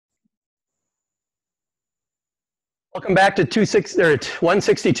Welcome back to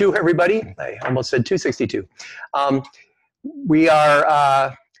 162, everybody. I almost said 262. We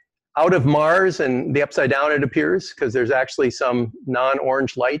are out of Mars and the upside down, it appears, because there's actually some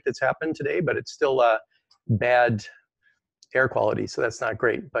non-orange light that's happened today, but it's still bad air quality, so that's not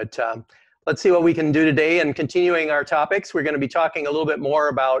great. But let's see what we can do today. And continuing our topics, we're going to be talking a little bit more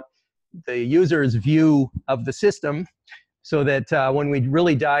about the user's view of the system, so that when we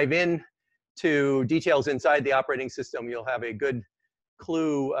really dive in to details inside the operating system, you'll have a good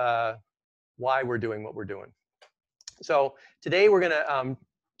clue why we're doing what we're doing. So today we're going to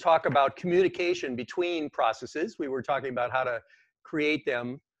talk about communication between processes. We were talking about how to create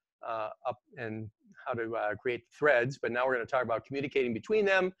them up and how to create threads, but now we're going to talk about communicating between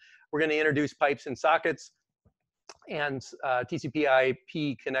them. We're going to introduce pipes and sockets and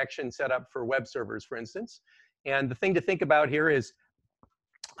TCP/IP connection setup for web servers, for instance. And the thing to think about here is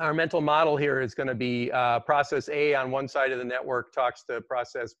our mental model here is going to be process A on one side of the network talks to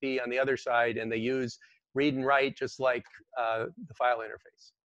process B on the other side, and they use read and write just like the file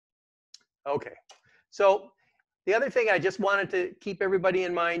interface. Okay, so the other thing I just wanted to keep everybody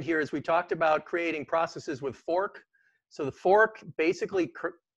in mind here is we talked about creating processes with fork. So the fork basically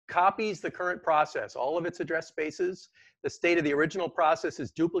copies the current process, all of its address spaces. The state of the original process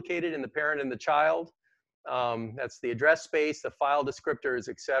is duplicated in the parent and the child. That's the address space, the file descriptors,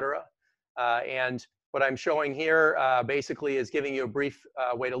 etc. And what I'm showing here basically is giving you a brief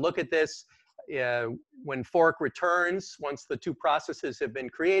way to look at this. When fork returns, once the two processes have been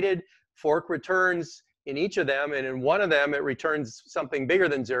created, fork returns in each of them, and in one of them it returns something bigger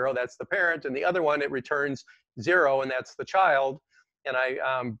than 0, that's the parent, and the other one it returns 0, and that's the child. And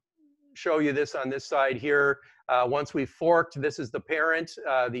I show you this on this side here. Once we've forked, this is the parent,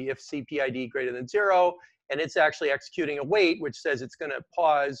 the if CPID greater than 0, and it's actually executing a wait, which says it's going to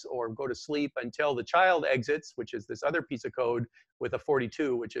pause or go to sleep until the child exits, which is this other piece of code with a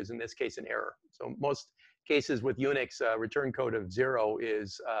 42, which is in this case an error. So most cases with Unix, return code of 0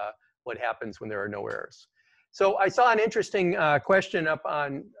 is what happens when there are no errors. So I saw an interesting question up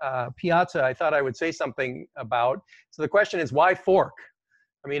on Piazza I thought I would say something about. So the question is, why fork?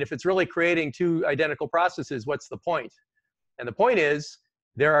 I mean, if it's really creating two identical processes, what's the point? And the point is,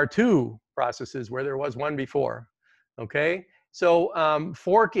 there are two processes where there was one before, okay? So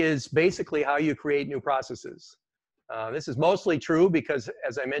fork is basically how you create new processes. This is mostly true because,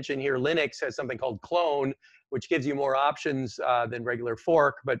 as I mentioned here, Linux has something called clone, which gives you more options than regular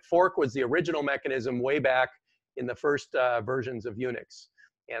fork. But fork was the original mechanism way back in the first versions of Unix.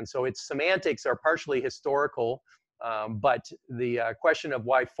 And so its semantics are partially historical. But the question of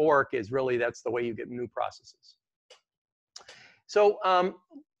why fork is really, that's the way you get new processes. So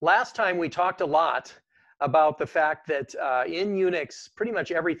last time we talked a lot about the fact that in Unix, pretty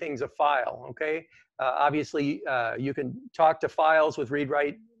much everything's a file, okay? Obviously, you can talk to files with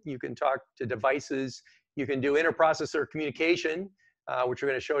read-write. You can talk to devices. You can do interprocessor communication, which we're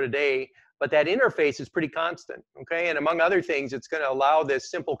going to show today. But that interface is pretty constant, okay? And among other things, it's going to allow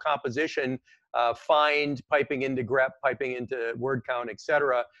this simple composition, find, piping into grep, piping into word count,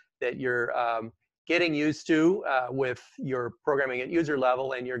 etc., that you're getting used to with your programming at user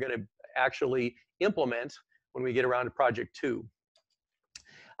level, and you're going to actually implement when we get around to project 2.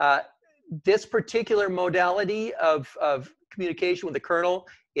 This particular modality of communication with the kernel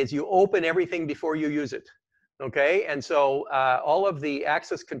is you open everything before you use it. Okay, and so all of the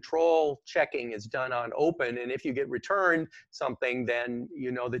access control checking is done on open, and if you get returned something, then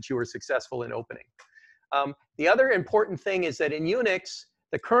you know that you were successful in opening. The other important thing is that in Unix,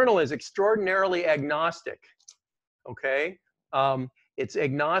 the kernel is extraordinarily agnostic. Okay, it's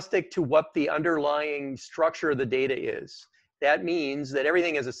agnostic to what the underlying structure of the data is. That means that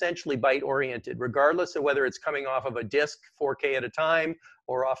everything is essentially byte-oriented, regardless of whether it's coming off of a disk 4K at a time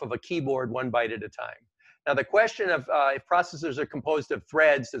or off of a keyboard 1 byte at a time. Now, the question of if processors are composed of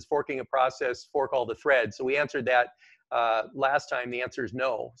threads, does forking a process fork all the threads? So we answered that last time. The answer is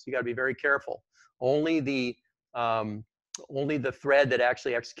no. So you got to be very careful. Only the thread that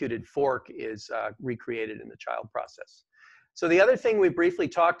actually executed fork is recreated in the child process. So the other thing we briefly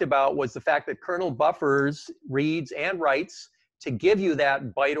talked about was the fact that kernel buffers reads and writes to give you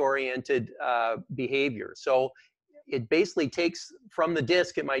that byte-oriented behavior. So it basically takes from the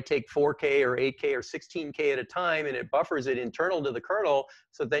disk, it might take 4K or 8K or 16K at a time, and it buffers it internal to the kernel,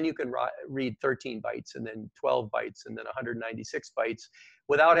 so then you can read 13 bytes and then 12 bytes and then 196 bytes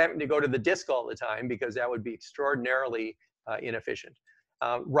without having to go to the disk all the time, because that would be extraordinarily inefficient.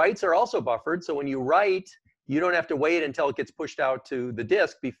 Writes are also buffered, so when you write, you don't have to wait until it gets pushed out to the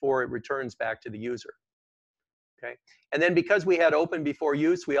disk before it returns back to the user. Okay, and then because we had open before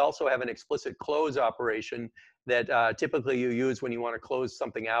use, we also have an explicit close operation that typically you use when you want to close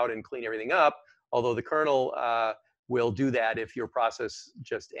something out and clean everything up, although the kernel will do that if your process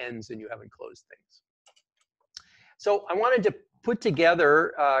just ends and you haven't closed things. So I wanted to put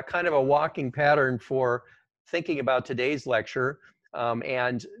together kind of a walking pattern for thinking about today's lecture.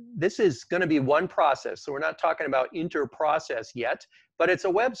 And this is going to be one process. So we're not talking about inter-process yet, but it's a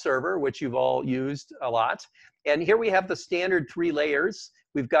web server, which you've all used a lot. And here we have the standard 3 layers.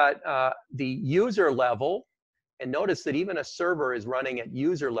 We've got the user level. And notice that even a server is running at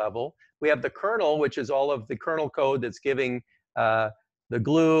user level. We have the kernel, which is all of the kernel code that's giving the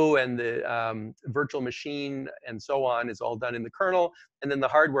glue and the virtual machine and so on is all done in the kernel. And then the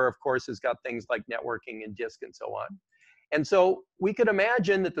hardware, of course, has got things like networking and disk and so on. And so we could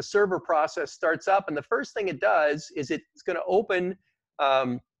imagine that the server process starts up, and the first thing it does is it's going to open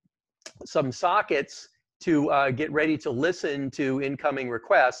some sockets to get ready to listen to incoming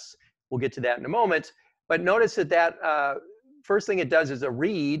requests. We'll get to that in a moment. But notice that first thing it does is a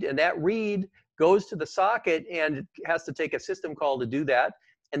read, and that read goes to the socket, and it has to take a system call to do that.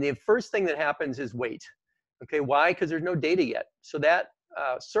 And the first thing that happens is wait. Okay, why? Because there's no data yet. So that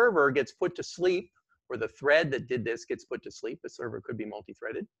server gets put to sleep, or the thread that did this gets put to sleep. The server could be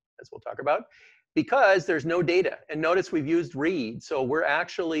multi-threaded, as we'll talk about, because there's no data. And notice we've used read. So we're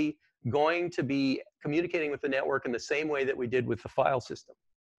actually going to be communicating with the network in the same way that we did with the file system.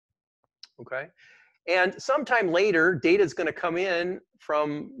 Okay? And sometime later, data is going to come in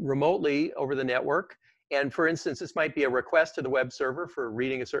from remotely over the network. And for instance, this might be a request to the web server for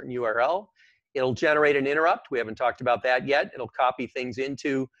reading a certain URL. It'll generate an interrupt. We haven't talked about that yet. It'll copy things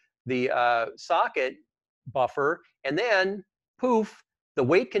into the socket buffer. And then, poof, the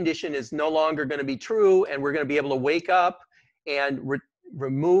wait condition is no longer going to be true. And we're going to be able to wake up and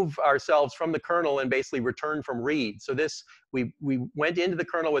remove ourselves from the kernel and basically return from read. So this, we went into the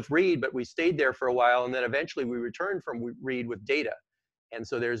kernel with read, but we stayed there for a while, and then eventually we returned from read with data. And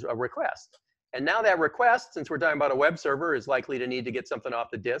so there's a request. And now that request, since we're talking about a web server, is likely to need to get something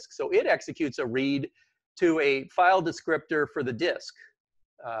off the disk. So it executes a read to a file descriptor for the disk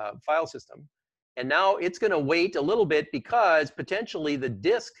file system. And now it's going to wait a little bit because potentially the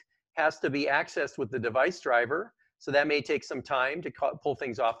disk has to be accessed with the device driver. So that may take some time to pull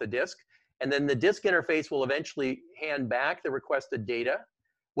things off the disk. And then the disk interface will eventually hand back the requested data,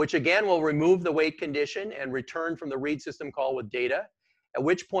 which again will remove the wait condition and return from the read system call with data, at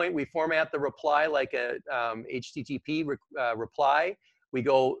which point we format the reply like a HTTP reply. We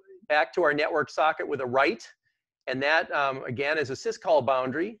go back to our network socket with a write, and that, again, is a syscall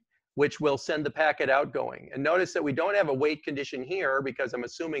boundary, which will send the packet outgoing. And notice that we don't have a wait condition here because I'm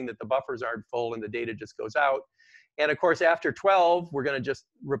assuming that the buffers aren't full and the data just goes out. And of course, after 12, we're going to just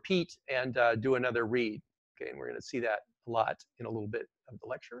repeat and do another read. Okay, and we're going to see that a lot in a little bit of the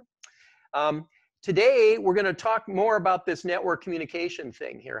lecture. Today, we're going to talk more about this network communication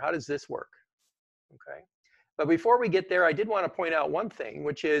thing here. How does this work? Okay, but before we get there, I did want to point out one thing,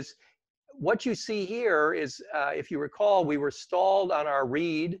 which is what you see here is, if you recall, we were stalled on our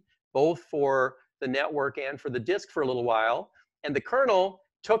read, both for the network and for the disk for a little while. And the kernel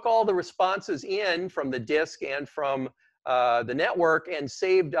took all the responses in from the disk and from the network and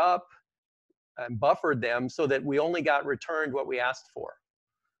saved up and buffered them so that we only got returned what we asked for.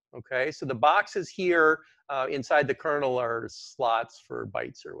 Okay, so the boxes here inside the kernel are slots for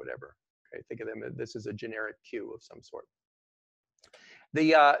bytes or whatever. Okay, think of them as this is a generic queue of some sort.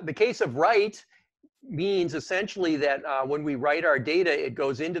 The case of write means essentially that when we write our data, it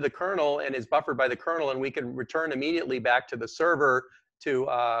goes into the kernel and is buffered by the kernel, and we can return immediately back to the server to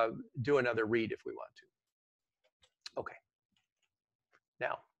do another read if we want to. Okay.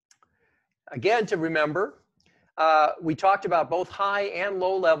 Now, again, to remember, we talked about both high and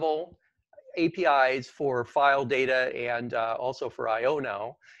low level APIs for file data and also for I/O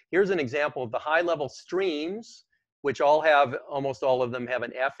now. Here's an example of the high level streams, which almost all of them have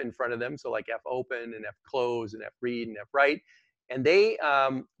an F in front of them. So like F open and F close and F read and F write. And they,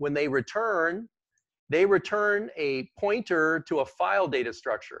 when they return a pointer to a file data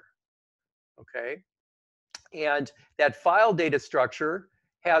structure. Okay. And that file data structure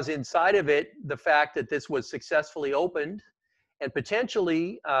has inside of it the fact that this was successfully opened, and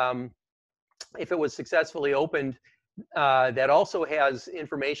potentially, if it was successfully opened, that also has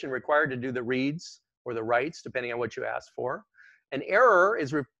information required to do the reads or the writes, depending on what you ask for. An error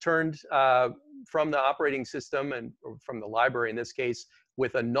is returned from the operating system and from the library in this case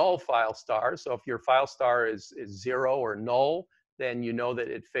with a null file star. So if your file star is 0 or null, then you know that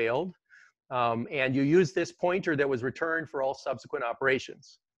it failed. And you use this pointer that was returned for all subsequent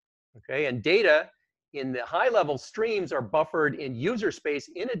operations. Okay, and data in the high-level streams are buffered in user space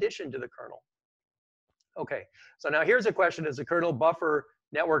in addition to the kernel. Okay, so now here's a question. Does the kernel buffer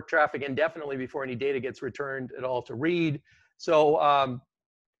network traffic indefinitely before any data gets returned at all to read? So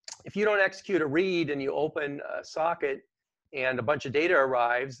if you don't execute a read and you open a socket and a bunch of data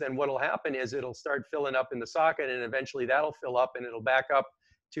arrives, then what'll happen is it'll start filling up in the socket, and eventually that'll fill up and it'll back up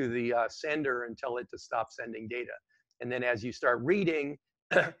to the sender and tell it to stop sending data. And then as you start reading,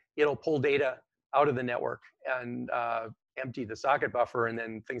 it'll pull data out of the network and empty the socket buffer, and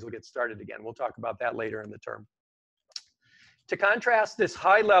then things will get started again. We'll talk about that later in the term. To contrast this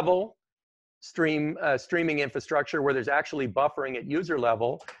high-level streaming infrastructure where there's actually buffering at user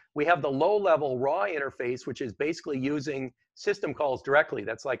level, we have the low-level raw interface, which is basically using system calls directly.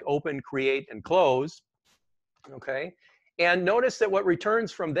 That's like open, create, and close. Okay, and notice that what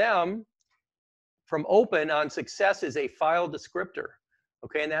returns from them, from open on success, is a file descriptor.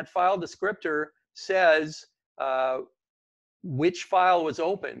 Okay, and that file descriptor says which file was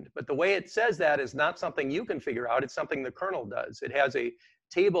opened. But the way it says that is not something you can figure out. It's something the kernel does. It has a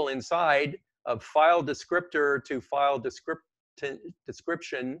table inside of file descriptor to file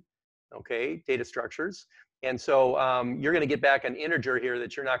description, okay, data structures. And so you're going to get back an integer here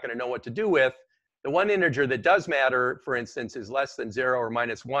that you're not going to know what to do with. The one integer that does matter, for instance, is less than 0 or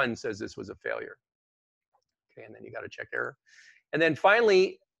 -1, says this was a failure. Okay, and then you got to check error. And then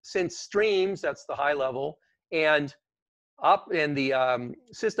finally, since streams, that's the high level, and up in the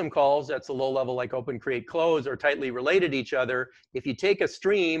system calls, that's a low level like open, create, close, are tightly related to each other. If you take a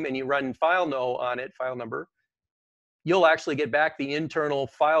stream and you run file no on it, file number, you'll actually get back the internal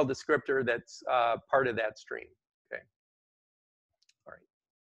file descriptor that's part of that stream. Okay. All right.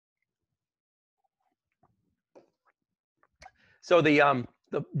 So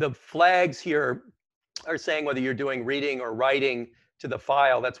the flags here are saying whether you're doing reading or writing to the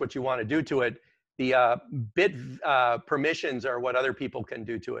file. That's what you want to do to it. The bit permissions are what other people can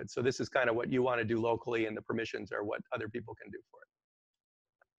do to it. So this is kind of what you want to do locally, and the permissions are what other people can do for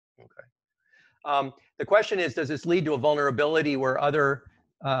it. Okay. The question is, does this lead to a vulnerability where other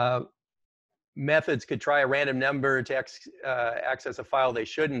methods could try a random number to access a file they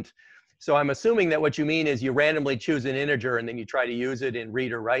shouldn't? So I'm assuming that what you mean is you randomly choose an integer and then you try to use it in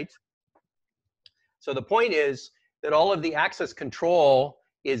read or write. So the point is that all of the access control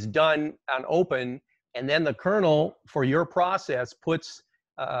is done on open, and then the kernel for your process puts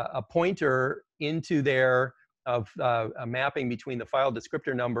a pointer into there of a mapping between the file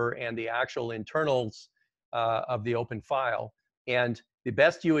descriptor number and the actual internals of the open file. And the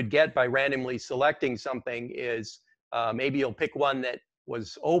best you would get by randomly selecting something is maybe you'll pick one that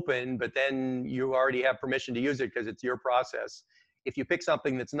was open, but then you already have permission to use it because it's your process. If you pick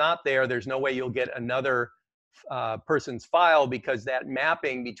something that's not there, there's no way you'll get another person's file, because that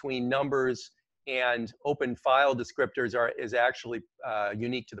mapping between numbers and open file descriptors is actually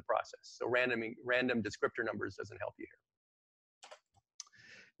unique to the process. So random descriptor numbers doesn't help you here.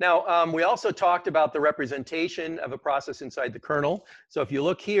 Now, we also talked about the representation of a process inside the kernel. So if you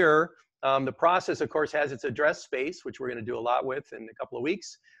look here, the process, of course, has its address space, which we're going to do a lot with in a couple of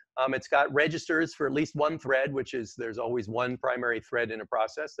weeks. It's got registers for at least one thread, which is there's always one primary thread in a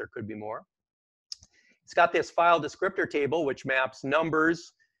process. There could be more. It's got this file descriptor table, which maps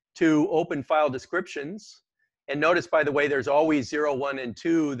numbers to open file descriptions. And notice, by the way, there's always 0, 1, and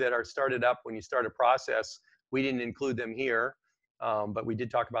 2 that are started up when you start a process. We didn't include them here, but we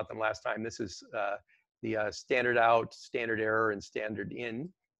did talk about them last time. This is the standard out, standard error, and standard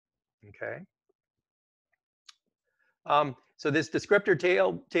in. Okay. So this descriptor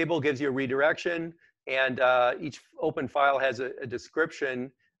table gives you a redirection, and each open file has a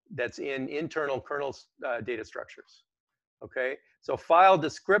description that's in internal kernel data structures. Okay, so file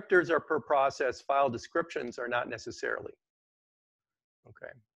descriptors are per process, file descriptions are not necessarily.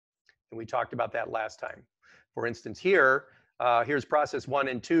 Okay, and we talked about that last time. For instance, here, here's process 1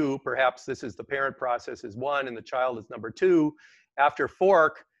 and 2. Perhaps this is the parent process is 1 and the child is number 2. After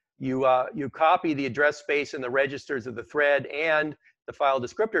fork, you copy the address space and the registers of the thread and the file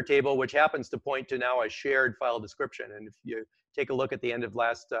descriptor table, which happens to point to now a shared file description. And if you take a look at the end of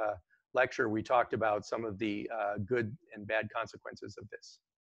last lecture, we talked about some of the good and bad consequences of this.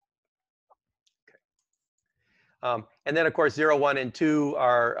 Okay. And then, of course, 0, 1, and 2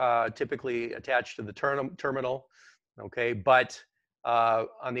 are typically attached to the terminal. Okay, but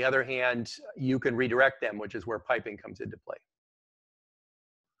on the other hand, you can redirect them, which is where piping comes into play.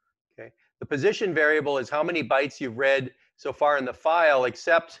 Okay. The position variable is how many bytes you've read so far in the file,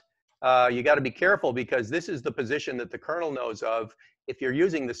 except you got to be careful because this is the position that the kernel knows of. If you're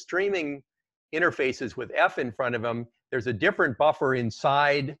using the streaming interfaces with F in front of them, there's a different buffer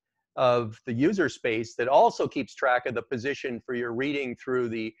inside of the user space that also keeps track of the position for your reading through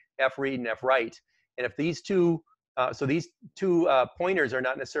the fread and fwrite. And if these two, so these two pointers are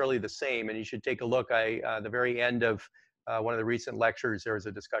not necessarily the same, and you should take a look. The very end of one of the recent lectures, there was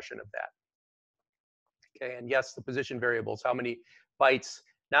a discussion of that. Okay, and yes, the position variables, how many bytes,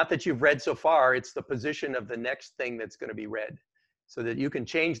 not that you've read so far, it's the position of the next thing that's going to be read, so that you can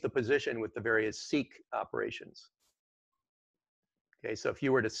change the position with the various seek operations. Okay, so if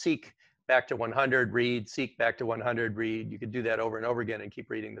you were to seek back to 100, read, seek back to 100, read, you could do that over and over again and keep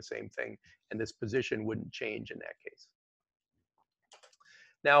reading the same thing, and this position wouldn't change in that case.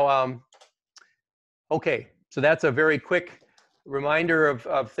 Now, okay, so that's a very quick reminder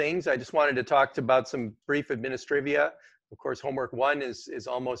of things. I just wanted to talk about some brief administrivia. Of course, homework 1 is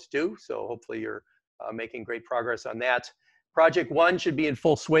almost due, so hopefully you're making great progress on that. Project 1 should be in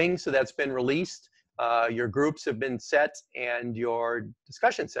full swing, so that's been released. Your groups have been set, and your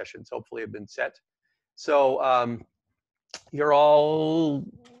discussion sessions hopefully have been set. So you're all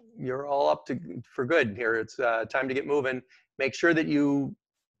up for good here. It's time to get moving. Make sure that you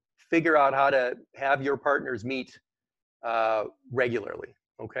figure out how to have your partners meet regularly,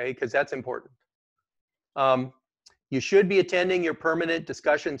 okay? Because that's important. You should be attending your permanent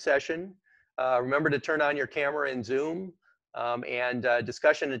discussion session. Remember to turn on your camera in Zoom. And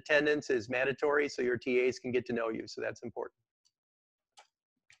discussion attendance is mandatory, so your TAs can get to know you, so that's important.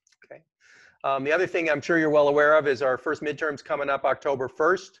 Okay. The other thing I'm sure you're well aware of is our first midterms coming up October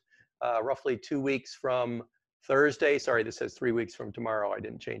 1st, roughly 2 weeks from Thursday. Sorry, this says 3 weeks from tomorrow. I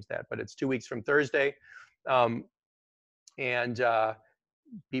didn't change that, but it's 2 weeks from Thursday. And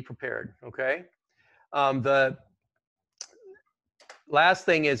be prepared, okay? The last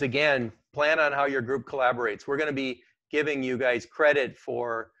thing is, again, plan on how your group collaborates. We're going to be giving you guys credit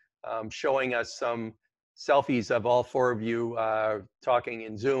for showing us some selfies of all 4 of you talking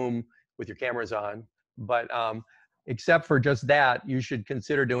in Zoom with your cameras on. But except for just that, you should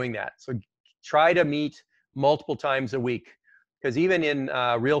consider doing that. So try to meet multiple times a week, because even in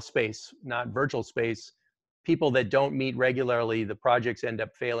real space, not virtual space, people that don't meet regularly, the projects end up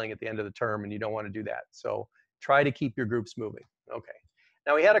failing at the end of the term, and you don't want to do that. So try to keep your groups moving. Okay.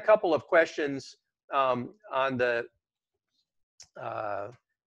 Now we had a couple of questions on the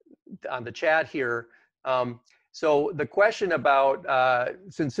chat here. So the question about,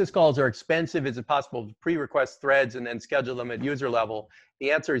 since syscalls are expensive, is it possible to pre-request threads and then schedule them at user level?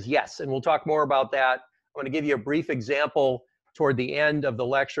 The answer is yes, and we'll talk more about that. I'm going to give you a brief example toward the end of the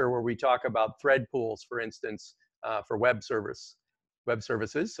lecture where we talk about thread pools, for instance, for web services.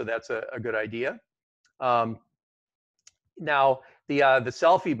 So that's a good idea. Now, the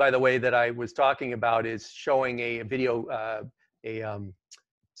selfie, by the way, that I was talking about is showing a video,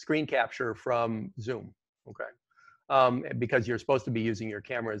 screen capture from Zoom, okay? Because you're supposed to be using your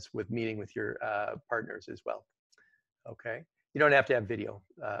cameras with meeting with your partners as well, okay? You don't have to have video.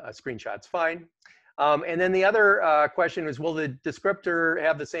 A screenshot's fine. And then the other question is, will the descriptor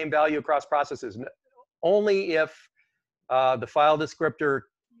have the same value across processes? Only if the file descriptor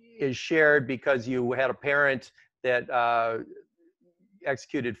is shared because you had a parent that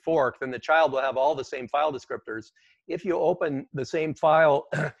executed fork, then the child will have all the same file descriptors. If you open the same file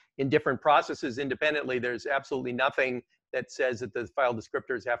in different processes independently, there's absolutely nothing that says that the file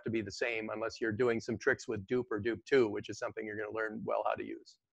descriptors have to be the same unless you're doing some tricks with dupe or dupe2, which is something you're going to learn well how to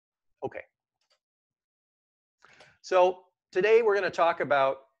use. Okay. So today we're going to talk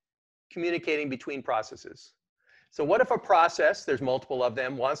about communicating between processes. So what if a process, there's multiple of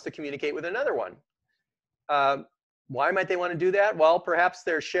them, wants to communicate with another one? Why might they want to do that? Well, perhaps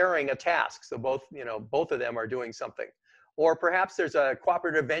they're sharing a task. So both of them are doing something. Or perhaps there's a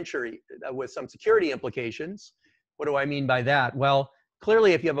cooperative venture with some security implications. What do I mean by that? Well,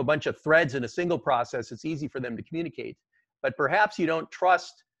 clearly if you have a bunch of threads in a single process, it's easy for them to communicate. But perhaps you don't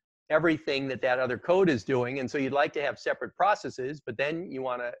trust everything that other code is doing, and so you'd like to have separate processes, but then you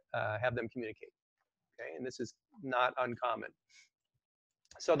want to have them communicate. Okay, and this is not uncommon.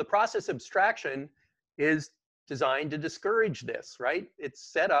 So the process abstraction is designed to discourage this, right?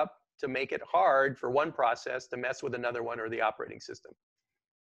 It's set up to make it hard for one process to mess with another one or the operating system.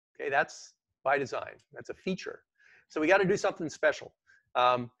 Okay, that's by design. That's a feature. So we got to do something special.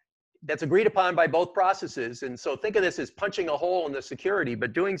 That's agreed upon by both processes. And so think of this as punching a hole in the security,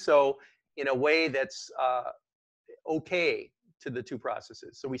 but doing so in a way that's okay to the two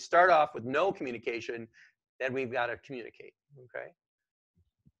processes. So we start off with no communication, then we've got to communicate, okay?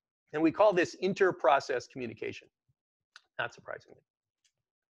 And we call this inter-process communication, not surprisingly.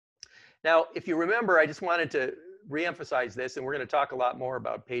 Now, if you remember, I just wanted to reemphasize this, and we're going to talk a lot more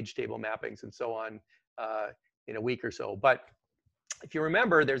about page table mappings and so on in a week or so. But if you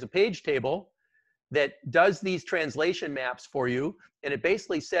remember, there's a page table that does these translation maps for you. And it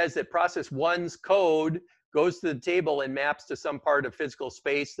basically says that process 1's code goes to the table and maps to some part of physical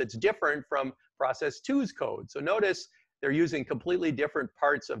space that's different from process 2's code. So notice they're using completely different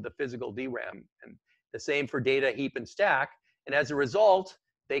parts of the physical DRAM. And the same for data, heap, and stack. And as a result,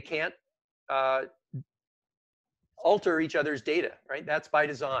 they can't alter each other's data, right? That's by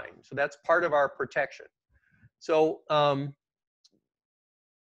design. So that's part of our protection. So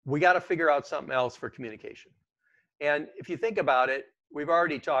we got to figure out something else for communication. And if you think about it, we've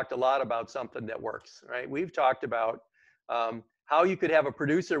already talked a lot about something that works, right? We've talked about how you could have a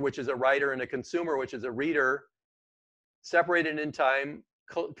producer, which is a writer, and a consumer, which is a reader, separated in time,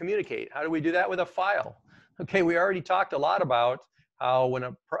 communicate. How do we do that with a file? Okay, we already talked a lot about how when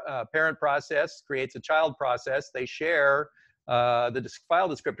a parent process creates a child process, they share the file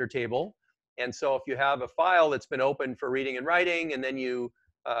descriptor table. And so if you have a file that's been open for reading and writing, and then you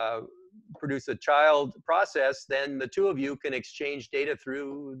produce a child process, then the two of you can exchange data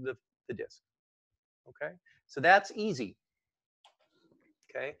through the disk. Okay, so that's easy.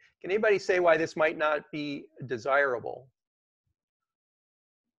 Okay, can anybody say why this might not be desirable?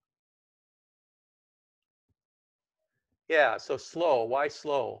 Yeah, so slow. Why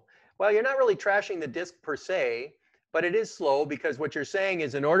slow? Well, you're not really trashing the disk per se, but it is slow because what you're saying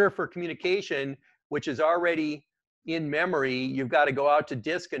is in order for communication, which is already in memory, you've got to go out to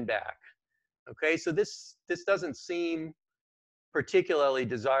disk and back. Okay, so this doesn't seem particularly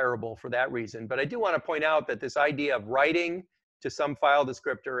desirable for that reason. But I do want to point out that this idea of writing to some file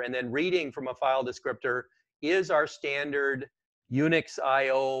descriptor and then reading from a file descriptor is our standard Unix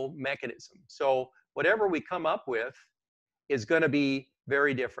I/O mechanism. So whatever we come up with is going to be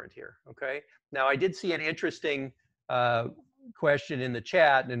very different here. Okay. Now I did see an interesting question in the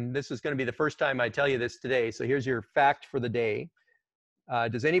chat, and this is going to be the first time I tell you this today. So here's your fact for the day.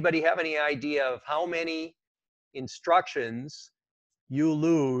 Does anybody have any idea of how many instructions you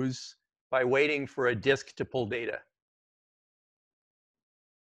lose by waiting for a disk to pull data?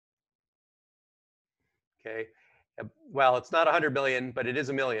 Okay. Well, it's not 100 million, but it is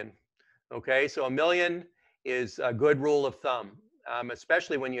a million. Okay. So a million is a good rule of thumb,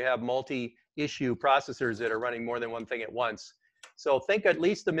 especially when you have multi-issue processors that are running more than one thing at once. So think at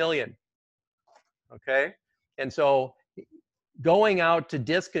least a million. Okay. And so going out to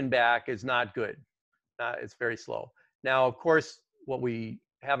disk and back is not good. It's very slow. Now, of course, what we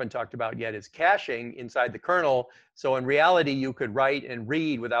haven't talked about yet is caching inside the kernel. So in reality, you could write and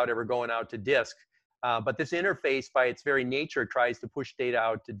read without ever going out to disk. But this interface, by its very nature, tries to push data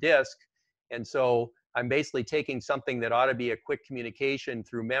out to disk. And so I'm basically taking something that ought to be a quick communication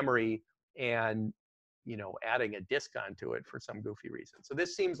through memory and, you know, adding a disk onto it for some goofy reason. So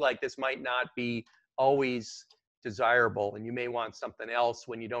this seems like this might not be always desirable, and you may want something else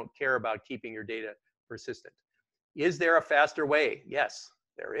when you don't care about keeping your data persistent. Is there a faster way? Yes,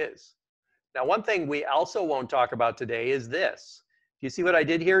 there is. Now, one thing we also won't talk about today is this. Do you see what I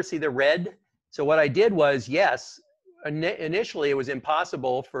did here? See the red? So what I did was, yes, initially it was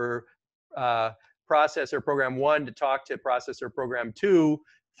impossible for processor program 1 to talk to processor program 2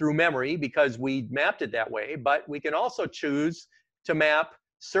 through memory because we mapped it that way, but we can also choose to map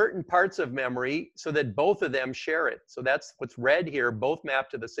certain parts of memory so that both of them share it. So that's what's red here, both map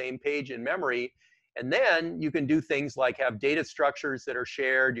to the same page in memory. And then you can do things like have data structures that are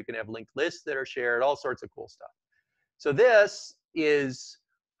shared. You can have linked lists that are shared, all sorts of cool stuff. So this is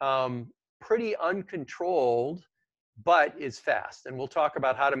pretty uncontrolled, but is fast. And we'll talk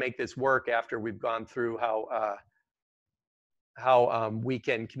about how to make this work after we've gone through how we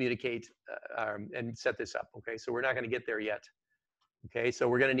can communicate and set this up. Okay, so we're not going to get there yet. Okay, so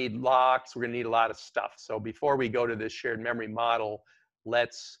we're going to need locks. We're going to need a lot of stuff. So before we go to this shared memory model,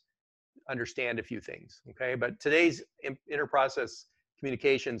 let's understand a few things. Okay, but today's interprocess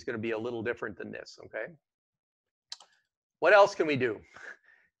communication is going to be a little different than this. Okay, what else can we do?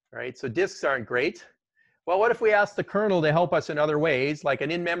 Right, so disks aren't great. Well, what if we ask the kernel to help us in other ways, like an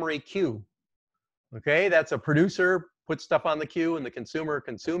in-memory queue? Okay, that's a producer puts stuff on the queue and the consumer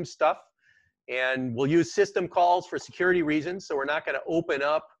consumes stuff. And we'll use system calls for security reasons. So we're not going to open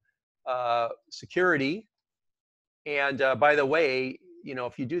up security. And by the way, you know,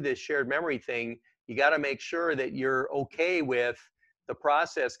 if you do this shared memory thing, you got to make sure that you're okay with the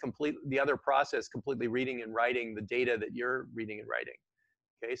process the other process completely reading and writing the data that you're reading and writing.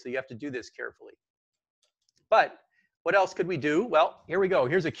 Okay, so you have to do this carefully. But what else could we do? Well, here we go.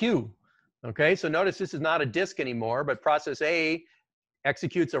 Here's a queue. Okay, so notice this is not a disk anymore, but process A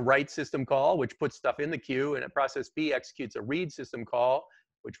executes a write system call, which puts stuff in the queue, and process B executes a read system call,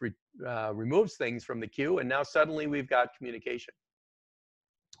 which removes things from the queue, and now suddenly we've got communication.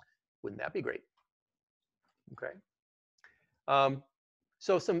 Wouldn't that be great? Okay.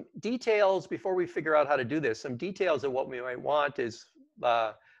 So some details before we figure out how to do this, some details of what we might want is,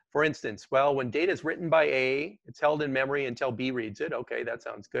 for instance, well, when data is written by A, it's held in memory until B reads it. Okay, that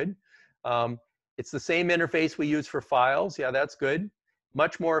sounds good. It's the same interface we use for files. Yeah, that's good.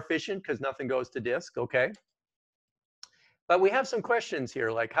 Much more efficient because nothing goes to disk. Okay. But we have some questions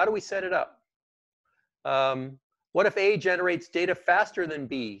here, like how do we set it up? What if A generates data faster than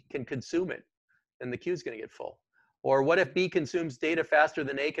B can consume it? Then the queue is going to get full. Or what if B consumes data faster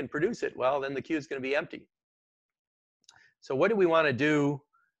than A can produce it? Well, then the queue is going to be empty. So what do we want to do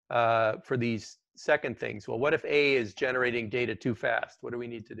for these second things? Well, what if A is generating data too fast? What do we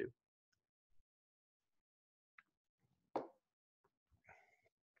need to do?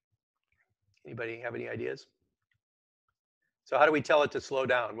 Anybody have any ideas? So how do we tell it to slow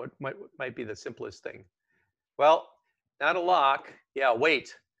down? What might be the simplest thing? Well, not a lock. Yeah,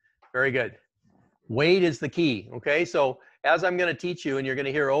 wait. Very good. Wait is the key. Okay, so as I'm going to teach you, and you're going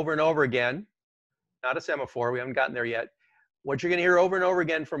to hear over and over again, not a semaphore, we haven't gotten there yet. What you're going to hear over and over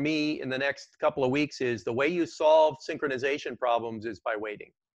again from me in the next couple of weeks is the way you solve synchronization problems is by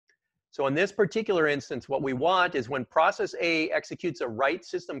waiting. So in this particular instance, what we want is when process A executes a write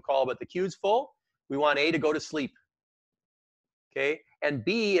system call, but the queue's full, we want A to go to sleep. Okay, and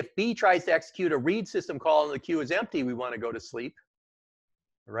B, if B tries to execute a read system call and the queue is empty, we want to go to sleep.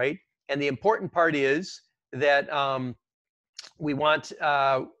 All right, and the important part is that we want,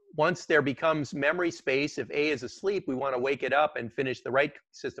 once there becomes memory space, if A is asleep, we want to wake it up and finish the write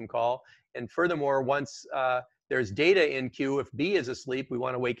system call. And furthermore, once there's data in queue, if B is asleep, we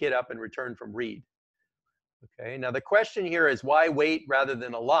want to wake it up and return from read. Okay, now the question here is why wait rather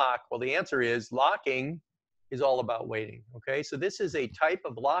than a lock? Well, the answer is locking is all about waiting. Okay, so this is a type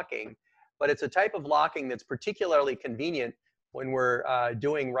of locking, but it's a type of locking that's particularly convenient when we're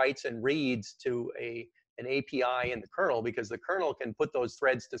doing writes and reads to an API in the kernel, because the kernel can put those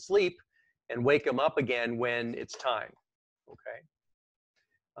threads to sleep and wake them up again when it's time.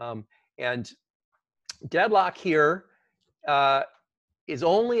 Okay, and deadlock here is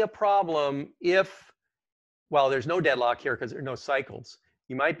only a problem if, well, there's no deadlock here because there are no cycles.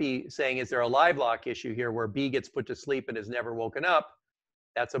 You might be saying, is there a live lock issue here where B gets put to sleep and is never woken up?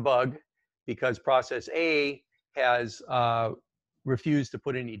 That's a bug because process A has refused to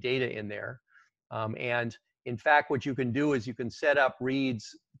put any data in there. And in fact, what you can do is you can set up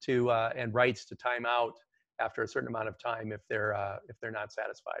reads to and writes to time out after a certain amount of time if they're not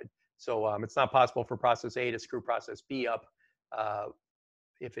satisfied. So it's not possible for process A to screw process B up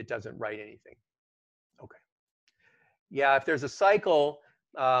if it doesn't write anything. Okay. Yeah, if there's a cycle,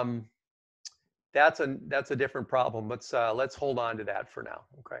 that's a different problem. Let's hold on to that for now.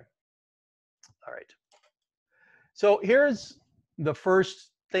 Okay. All right. So here's the first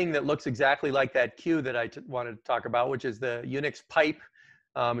thing that looks exactly like that queue that I wanted to talk about, which is the Unix pipe.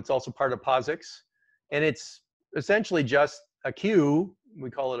 It's also part of POSIX, and it's essentially just a queue. We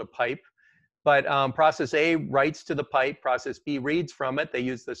call it a pipe, but process A writes to the pipe, process B reads from it. They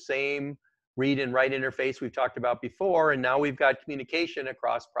use the same read and write interface we've talked about before, and now we've got communication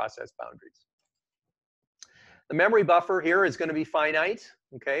across process boundaries. The memory buffer here is going to be finite.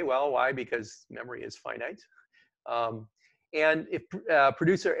 Okay, well, why? Because memory is finite. And if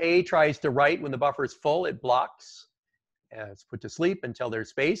producer A tries to write when the buffer is full, it blocks. It's put to sleep until there's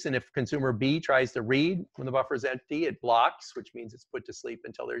space. And if consumer B tries to read when the buffer is empty, it blocks, which means it's put to sleep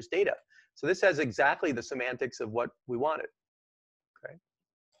until there's data. So this has exactly the semantics of what we wanted. Okay.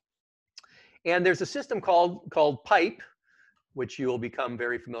 And there's a system called pipe, which you will become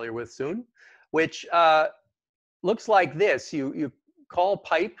very familiar with soon, which looks like this. You call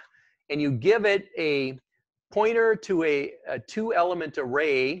pipe, and you give it a pointer to a two-element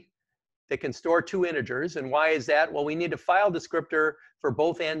array that can store two integers. And why is that? Well, we need a file descriptor for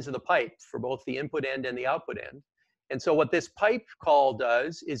both ends of the pipe, for both the input end and the output end. And so what this pipe call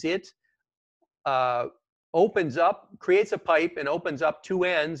does is it creates a pipe and opens up two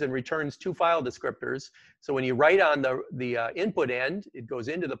ends and returns two file descriptors. So when you write on the input end, it goes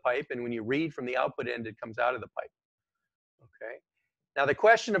into the pipe, and when you read from the output end, it comes out of the pipe. Okay. Now the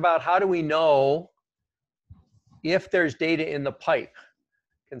question about how do we know if there's data in the pipe?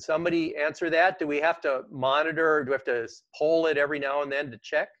 Can somebody answer that? Do we have to monitor? Do we have to poll it every now and then to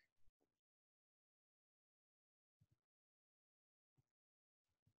check?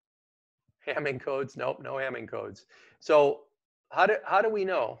 Hamming codes? Nope, no Hamming codes. So how do we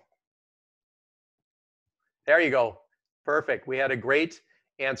know? There you go. Perfect. We had a great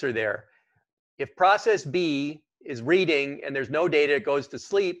answer there. If process B is reading and there's no data, it goes to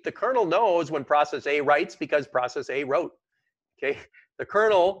sleep, the kernel knows when process A writes because process A wrote. Okay. The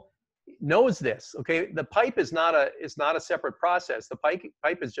kernel knows this. Okay, the pipe is not a separate process. The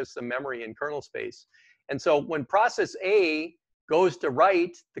pipe is just some memory in kernel space. And so when process A goes to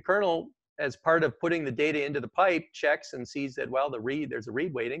write, the kernel, as part of putting the data into the pipe, checks and sees that, well, there's a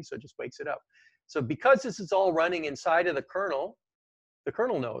read waiting, so it just wakes it up. So because this is all running inside of the kernel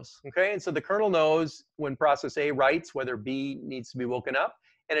knows, okay? And so the kernel knows when process A writes whether B needs to be woken up,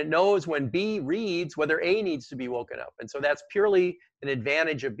 and it knows when B reads whether A needs to be woken up. And so that's purely an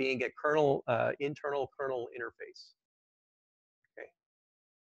advantage of being a kernel, internal kernel interface. Okay,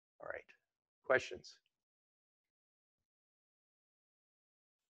 all right, questions?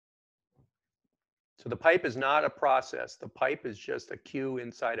 So the pipe is not a process. The pipe is just a queue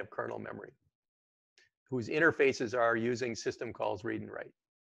inside of kernel memory, whose interfaces are using system calls read and write.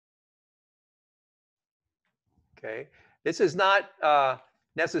 Okay, this is not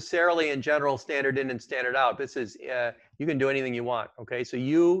necessarily in general standard in and standard out. This is, you can do anything you want. Okay, so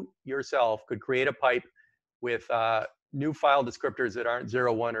you yourself could create a pipe with new file descriptors that aren't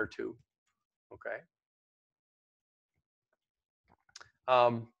 0, 1, or 2. Okay.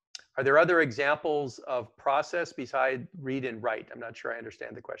 Are there other examples of process beside read and write? I'm not sure I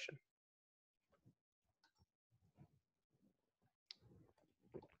understand the question.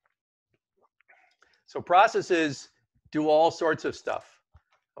 So processes do all sorts of stuff,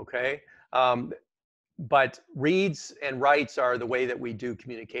 okay? But reads and writes are the way that we do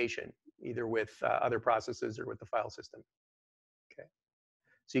communication, either with other processes or with the file system. Okay.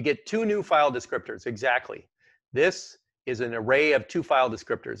 So you get 2 new file descriptors, exactly. This is an array of 2 file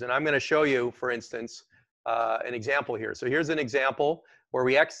descriptors. And I'm going to show you, for instance, an example here. So here's an example where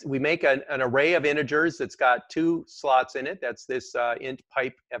we make an array of integers that's got 2 slots in it. That's this int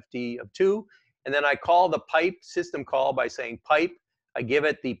pipe fd of 2. And then I call the pipe system call by saying pipe. I give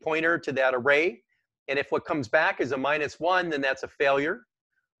it the pointer to that array. And if what comes back is a -1, then that's a failure.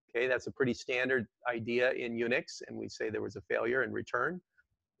 Okay, that's a pretty standard idea in Unix. And we say there was a failure and return.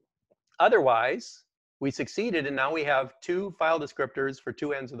 Otherwise, we succeeded, and now we have 2 file descriptors for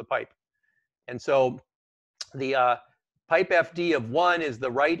 2 ends of the pipe. And so the pipe fd of 1 is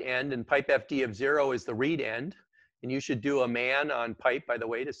the write end, and pipe fd of 0 is the read end. And you should do a man on pipe, by the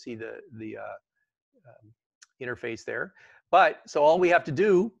way, to see the interface there. But so all we have to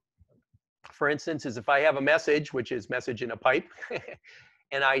do, for instance, is if I have a message, which is message in a pipe,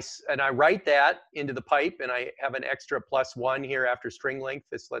 and I write that into the pipe, and I have an extra +1 here after string length.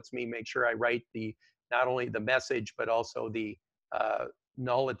 This lets me make sure I write not only the message, but also the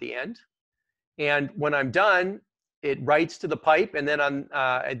null at the end. And when I'm done, it writes to the pipe, and then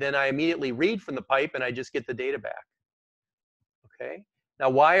I immediately read from the pipe, and I just get the data back. Okay. Now,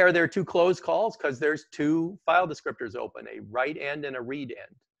 why are there 2 closed calls? Because there's 2 file descriptors open, a write end and a read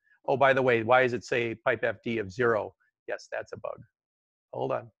end. Oh, by the way, why does it say pipe fd of 0? Yes, that's a bug.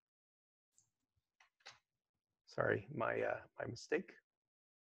 Hold on. Sorry, my mistake.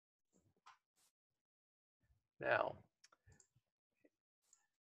 Now,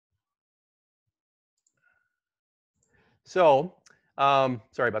 so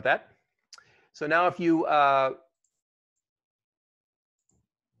sorry about that. So now if you,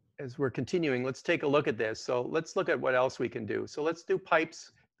 as we're continuing, let's take a look at this. So let's look at what else we can do. So let's do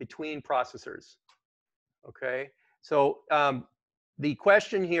pipes between processors. Okay. So the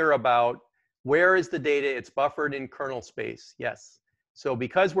question here about where is the data? It's buffered in kernel space. Yes. So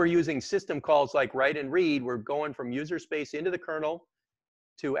because we're using system calls like write and read, we're going from user space into the kernel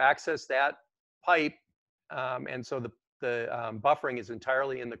to access that pipe. And so the buffering is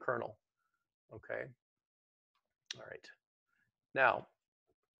entirely in the kernel. Okay. All right. Now,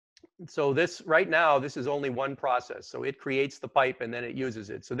 so right now, this is only one process. So it creates the pipe and then it uses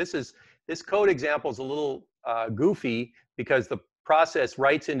it. So this code example is a little goofy because the process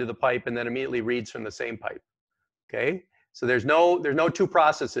writes into the pipe and then immediately reads from the same pipe. Okay. So there's no 2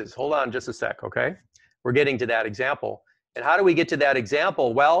 processes. Hold on just a sec. Okay. We're getting to that example. And how do we get to that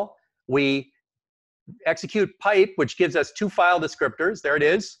example? Well, we execute pipe, which gives us 2 file descriptors. There it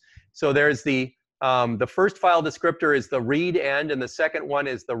is. So there's the first file descriptor is the read end, and the second one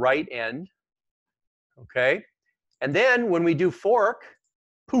is the write end. Okay. And then when we do fork,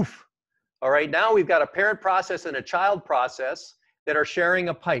 poof. All right. Now we've got a parent process and a child process that are sharing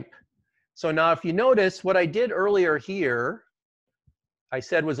a pipe. So now if you notice what I did earlier here, I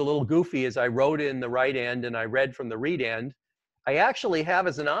said was a little goofy as I wrote in the write end and I read from the read end. I actually have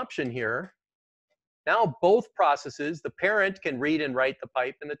as an option here, now both processes, the parent can read and write the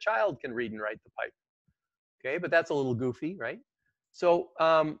pipe and the child can read and write the pipe. Okay, but that's a little goofy, right? So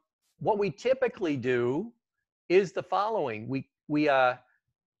what we typically do is the following. We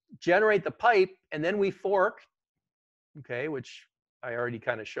generate the pipe and then we fork, okay, which I already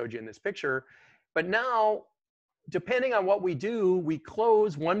kind of showed you in this picture. But now, depending on what we do, we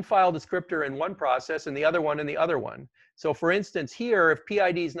close one file descriptor in one process and the other one in the other one. So for instance, here, if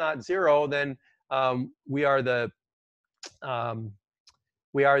PID is not 0, then we are the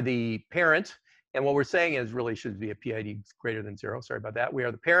parent. And what we're saying is really should be a PID greater than 0. Sorry about that. We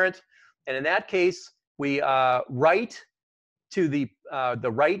are the parent. And in that case, we write to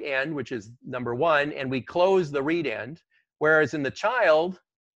the write end, which is number 1, and we close the read end. Whereas in the child,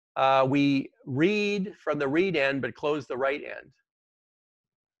 we read from the read end, but close the write end.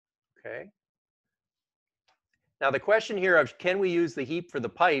 Okay. Now the question here of can we use the heap for the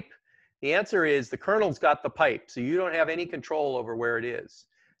pipe? The answer is the kernel's got the pipe, so you don't have any control over where it is.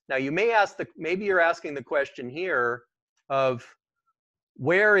 Now you may ask maybe you're asking the question here of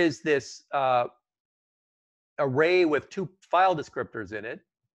where is this array with 2 file descriptors in it?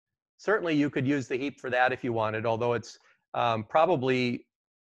 Certainly you could use the heap for that if you wanted, although it's probably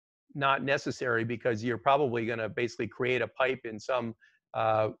not necessary because you're probably going to basically create a pipe in some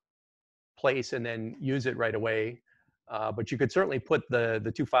place and then use it right away. But you could certainly put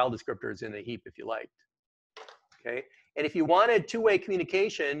the 2 file descriptors in the heap if you liked. Okay, and if you wanted two-way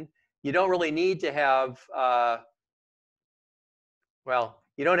communication, you don't really need to have, well,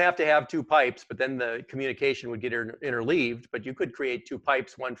 you don't have to have 2 pipes, but then the communication would get interleaved. But you could create 2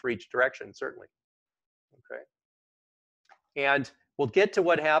 pipes, one for each direction, certainly. Okay, and we'll get to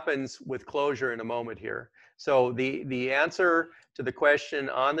what happens with closure in a moment here. So the answer to the question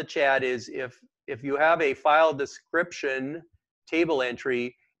on the chat is if you have a file description table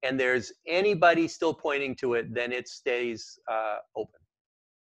entry and there's anybody still pointing to it, then it stays open.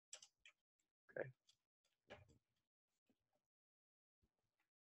 Okay.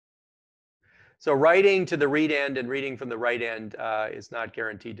 So writing to the read end and reading from the write end is not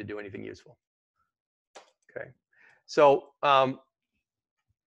guaranteed to do anything useful. Okay. So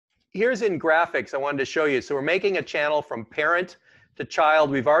here's in graphics I wanted to show you. So we're making a channel from parent to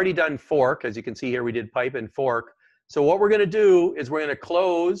child. We've already done fork. As you can see here, we did pipe and fork. So what we're going to do is we're going to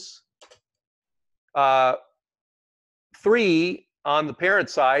close 3 on the parent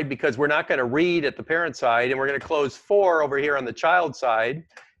side because we're not going to read at the parent side. And we're going to close 4 over here on the child side.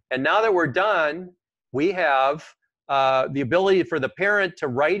 And now that we're done, we have the ability for the parent to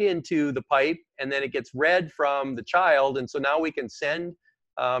write into the pipe, and then it gets read from the child. And so now we can send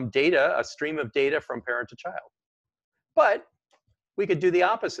data, a stream of data from parent to child. But we could do the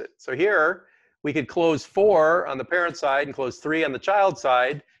opposite. So here, we could close 4 on the parent side and close 3 on the child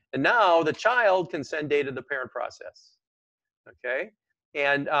side. And now the child can send data to the parent process. Okay?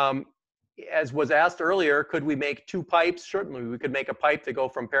 And as was asked earlier, could we make 2 pipes? Certainly, we could make a pipe to go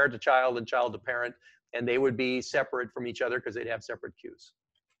from parent to child and child to parent, and they would be separate from each other because they'd have separate queues.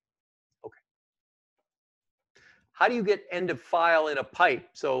 Okay. How do you get end of file in a pipe?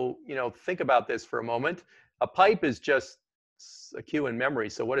 So, think about this for a moment. A pipe is just a queue in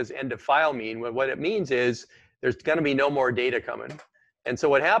memory. So what does end of file mean? Well, what it means is there's going to be no more data coming. And so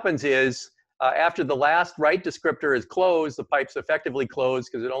what happens is after the last write descriptor is closed, the pipe's effectively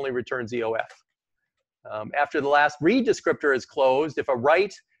closed because it only returns EOF. After the last read descriptor is closed, if a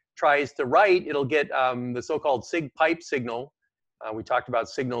write tries to write, it'll get the so-called sig pipe signal. We talked about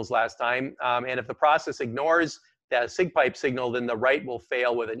signals last time. And if the process ignores that sig pipe signal, then the write will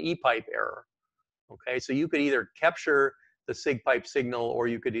fail with an epipe error. Okay, so you could either capture the sig pipe signal or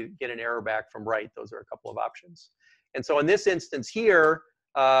you could get an error back from write. Those are a couple of options. And so in this instance here,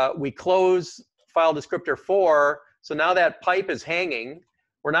 we close file descriptor 4. So now that pipe is hanging.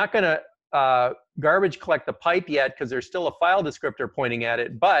 We're not going to garbage collect the pipe yet because there's still a file descriptor pointing at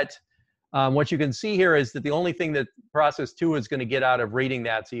it. But what you can see here is that the only thing that process 2 is going to get out of reading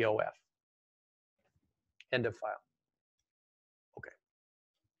that's EOF. End of file. Okay.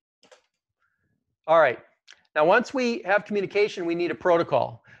 All right. Now, once we have communication, we need a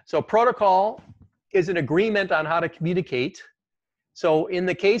protocol. So protocol is an agreement on how to communicate. So in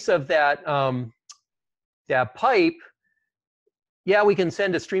the case of that, that pipe, yeah, we can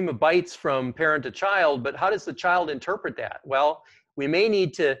send a stream of bytes from parent to child, but how does the child interpret that? Well, we may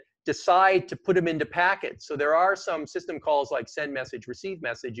need to decide to put them into packets. So there are some system calls like send message, receive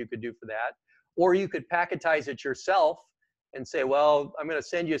message you could do for that. Or you could packetize it yourself and say, well, I'm going to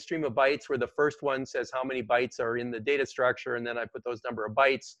send you a stream of bytes where the first one says how many bytes are in the data structure, and then I put those number of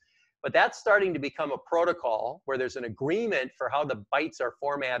bytes. But that's starting to become a protocol where there's an agreement for how the bytes are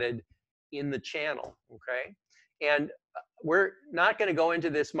formatted in the channel, okay? And we're not going to go into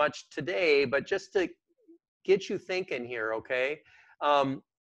this much today, but just to get you thinking here, okay?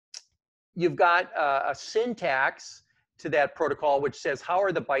 You've got a syntax to that protocol which says how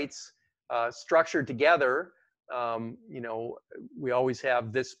are the bytes structured together. You know, we always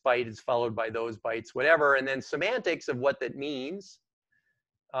have this byte is followed by those bytes, whatever. And then semantics of what that means.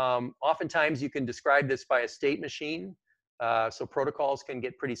 Oftentimes you can describe this by a state machine. So protocols can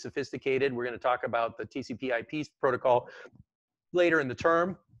get pretty sophisticated. We're going to talk about the TCP/IP protocol later in the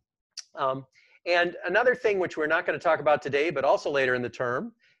term. And another thing which we're not going to talk about today, but also later in the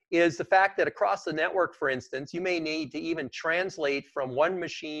term, is the fact that across the network, for instance, you may need to even translate from one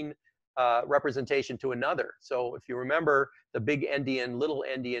machine representation to another. So if you remember the big endian, little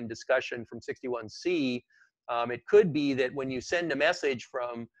endian discussion from 61C, it could be that when you send a message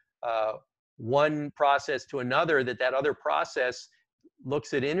from one process to another, that other process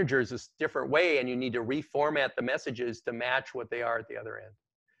looks at integers a different way, and you need to reformat the messages to match what they are at the other end.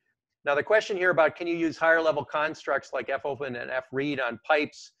 Now the question here about can you use higher level constructs like fopen and fread on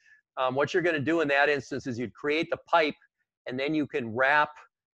pipes, what you're going to do in that instance is you'd create the pipe, and then you can wrap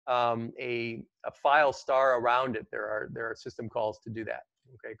a file star around it. There are system calls to do that,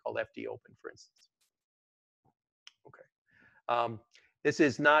 okay, called fdopen, for instance. Okay. This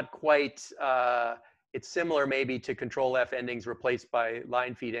is not quite, it's similar maybe to control F endings replaced by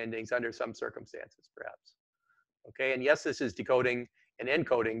line feed endings under some circumstances, perhaps. Okay, and yes, this is decoding and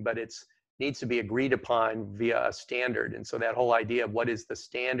encoding, but it needs to be agreed upon via a standard. And so that whole idea of what is the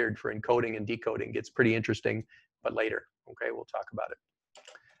standard for encoding and decoding gets pretty interesting, but later. Okay, we'll talk about it.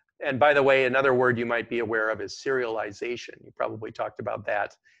 And by the way, another word you might be aware of is serialization. You probably talked about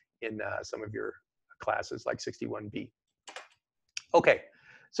that in some of your classes like 61B. Okay,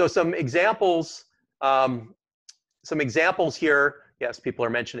 so some examples here. Yes, people are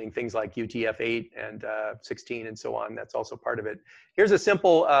mentioning things like UTF-8 and 16 and so on. That's also part of it. Here's a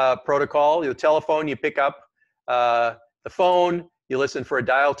simple protocol. Your telephone, you pick up the phone, you listen for a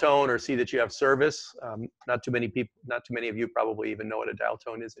dial tone or see that you have service. Not too many of you probably even know what a dial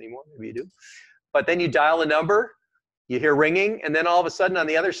tone is anymore. Maybe you do. But then you dial a number, you hear ringing, and then all of a sudden on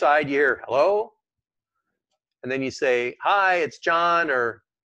the other side you hear hello. And then you say, hi, it's John, or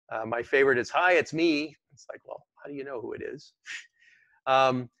my favorite is, hi, it's me. It's like, well, how do you know who it is?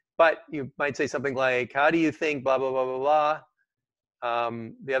 But you might say something like, how do you think, blah, blah, blah, blah,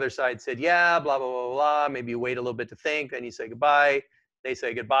 blah. The other side said, yeah, blah, blah, blah, blah. Maybe you wait a little bit to think, then you say goodbye. They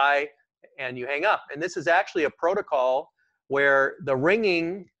say goodbye, and you hang up. And this is actually a protocol where the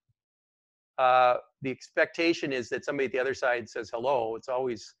ringing, the expectation is that somebody at the other side says hello. It's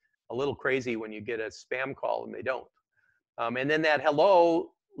always a little crazy when you get a spam call and they don't. And then that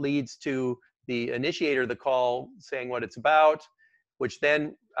hello leads to the initiator of the call saying what it's about, which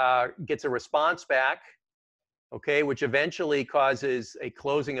then gets a response back, okay, which eventually causes a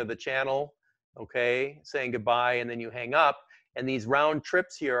closing of the channel, okay, saying goodbye, and then you hang up. And these round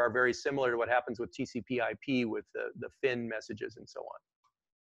trips here are very similar to what happens with TCP/IP with the FIN messages and so on.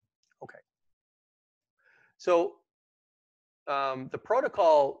 Okay. So the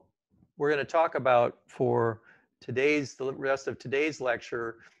protocol we're going to talk about for the rest of today's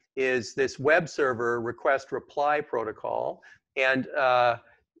lecture is this web server request reply protocol. And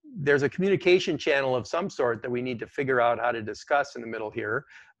there's a communication channel of some sort that we need to figure out how to discuss in the middle here.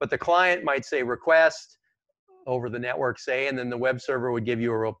 But the client might say request over the network, say, and then the web server would give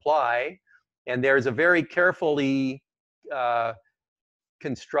you a reply. And there's a very carefully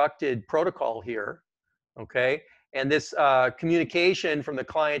constructed protocol here, okay? And this communication from the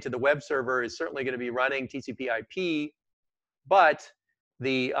client to the web server is certainly going to be running TCP/IP, but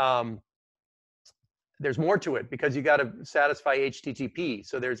there's more to it because you got to satisfy HTTP.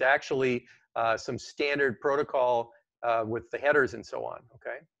 So there's actually some standard protocol with the headers and so on,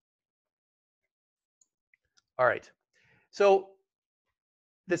 okay? All right. So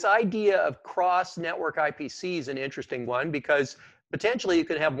this idea of cross-network IPC is an interesting one because potentially you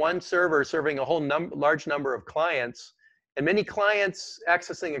could have one server serving a whole large number of clients, and many clients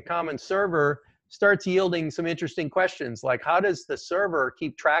accessing a common server starts yielding some interesting questions like, how does the server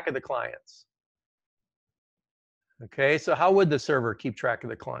keep track of the clients? Okay, so how would the server keep track of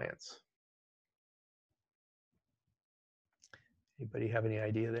the clients? Anybody have any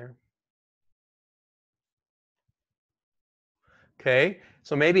idea there? Okay,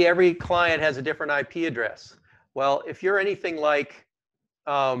 so maybe every client has a different IP address. Well, if you're anything like,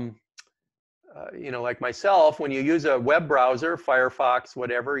 you know, like myself, when you use a web browser, Firefox,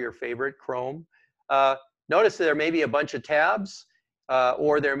 whatever, your favorite, Chrome, notice there may be a bunch of tabs,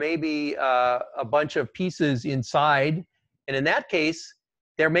 or there may be a bunch of pieces inside. And in that case,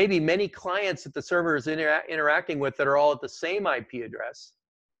 there may be many clients that the server is interacting with that are all at the same IP address.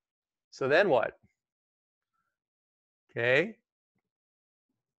 So then what? Okay.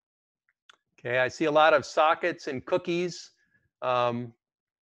 Okay, I see a lot of sockets and cookies.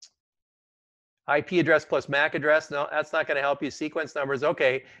 IP address plus MAC address. No, that's not going to help you. Sequence numbers.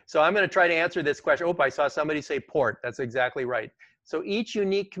 Okay, so I'm going to try to answer this question. Oh, I saw somebody say port. That's exactly right. So each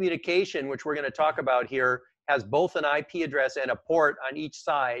unique communication, which we're going to talk about here, has both an IP address and a port on each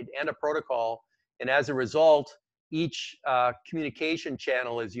side and a protocol. And as a result, each communication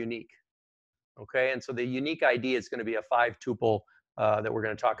channel is unique. Okay, and so the unique ID is going to be a 5-tuple that we're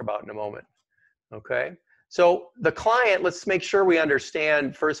going to talk about in a moment. Okay, so the client, let's make sure we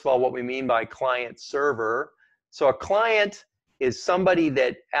understand, first of all, what we mean by client server. So a client is somebody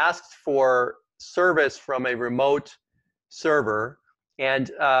that asks for service from a remote server, and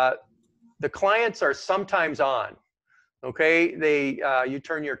the clients are sometimes on. Okay, you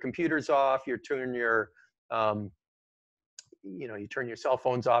turn your computers off, you turn your you turn your cell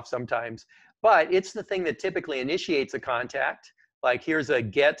phones off sometimes, but it's the thing that typically initiates a contact. Like here's a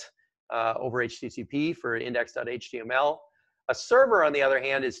get over HTTP for index.html. A server, on the other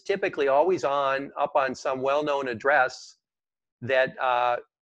hand, is typically always on, up on some well-known address that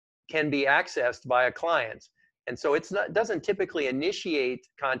can be accessed by a client. And so it doesn't typically initiate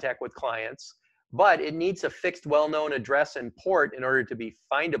contact with clients, but it needs a fixed well-known address and port in order to be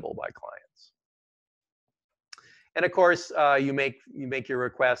findable by clients. And of course, you make your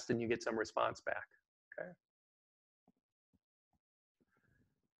request and you get some response back.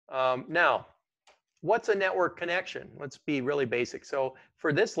 Okay. Now, what's a network connection? Let's be really basic. So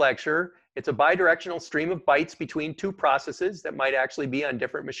for this lecture, it's a bidirectional stream of bytes between two processes that might actually be on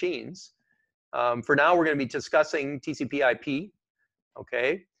different machines. For now, we're going to be discussing TCP/IP,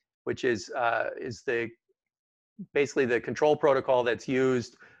 okay, which is basically the control protocol that's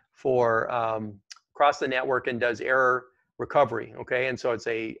used for across the network and does error recovery, okay? And so it's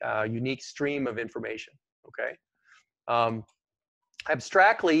a unique stream of information, okay?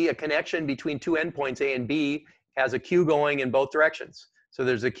 Abstractly, a connection between two endpoints, A and B, has a queue going in both directions. So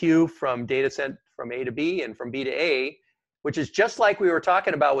there's a queue from data sent from A to B and from B to A, which is just like we were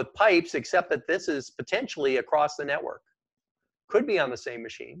talking about with pipes, except that this is potentially across the network. Could be on the same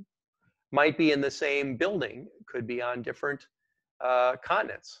machine, might be in the same building, could be on different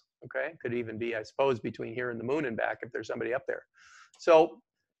continents, okay? Could even be, I suppose, between here and the moon and back if there's somebody up there. So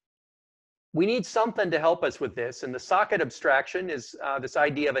we need something to help us with this, and the socket abstraction is this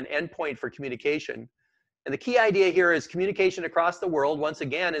idea of an endpoint for communication. And the key idea here is communication across the world, once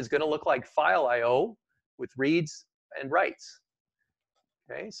again, is going to look like file I/O with reads and writes.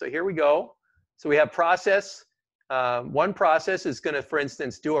 Okay, so here we go. So we have process. One process is going to, for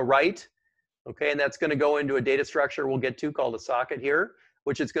instance, do a write. Okay, and that's going to go into a data structure we'll get to called a socket here,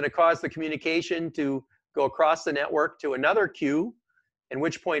 which is going to cause the communication to go across the network to another queue, at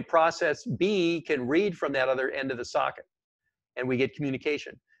which point process B can read from that other end of the socket, and we get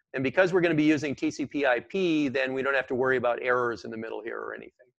communication. And because we're going to be using TCP/IP, then we don't have to worry about errors in the middle here or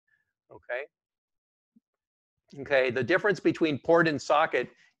anything. Okay. Okay. The difference between port and socket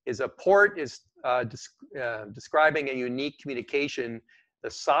is a port is describing a unique communication. The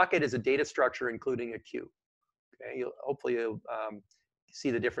socket is a data structure including a queue. Okay. Hopefully you'll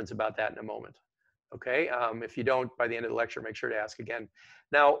see the difference about that in a moment. Okay, if you don't, by the end of the lecture, make sure to ask again.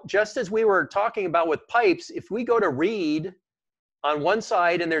 Now, just as we were talking about with pipes, if we go to read on one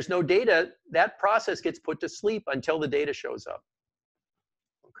side and there's no data, that process gets put to sleep until the data shows up.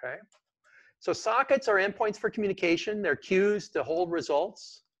 Okay, so sockets are endpoints for communication. They're queues to hold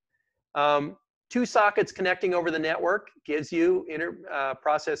results. Two sockets connecting over the network gives you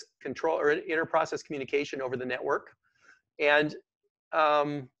inter-process control or inter-process communication over the network. And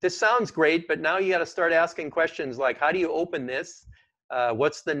this sounds great, but now you got to start asking questions like, how do you open this?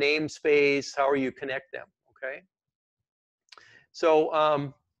 What's the namespace? How are you connect them? Okay.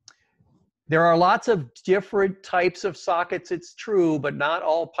 So there are lots of different types of sockets, it's true, but not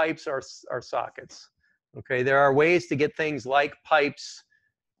all pipes are sockets. Okay. There are ways to get things like pipes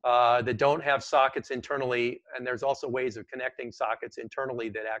that don't have sockets internally, and there's also ways of connecting sockets internally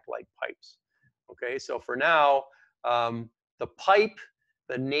that act like pipes. Okay. So for now,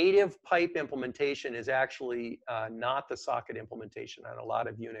 the native pipe implementation is actually not the socket implementation on a lot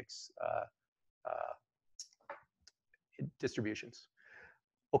of Unix distributions.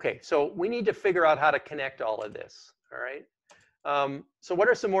 Okay, so we need to figure out how to connect all of this, all right? So what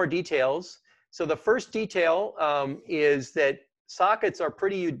are some more details? So the first detail is that sockets are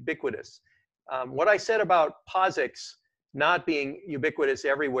pretty ubiquitous. What I said about POSIX not being ubiquitous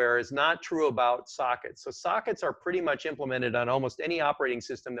everywhere is not true about sockets. So sockets are pretty much implemented on almost any operating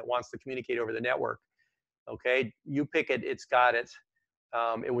system that wants to communicate over the network. Okay, you pick it, it's got it.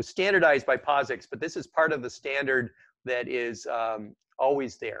 It was standardized by POSIX, but this is part of the standard that is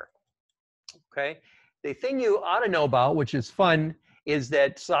always there. Okay, the thing you ought to know about, which is fun, is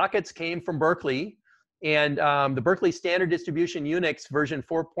that sockets came from Berkeley, and the Berkeley Standard Distribution Unix version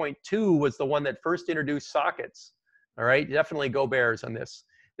 4.2 was the one that first introduced sockets. All right, definitely go Bears on this.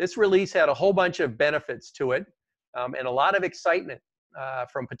 This release had a whole bunch of benefits to it, and a lot of excitement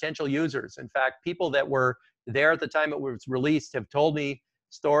from potential users. In fact, people that were there at the time it was released have told me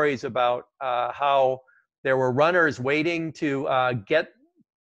stories about how there were runners waiting to get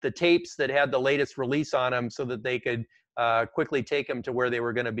the tapes that had the latest release on them so that they could quickly take them to where they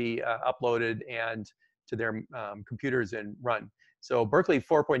were going to be uploaded and to their computers and run. So Berkeley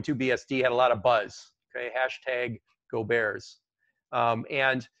 4.2 BSD had a lot of buzz. Okay, hashtag Go Bears.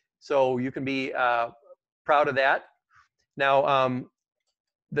 And so you can be proud of that. Now,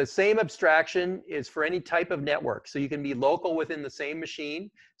 the same abstraction is for any type of network. So you can be local within the same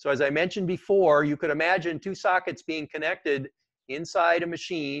machine. So as I mentioned before, you could imagine two sockets being connected inside a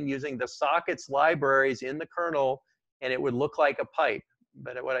machine using the sockets libraries in the kernel, and it would look like a pipe.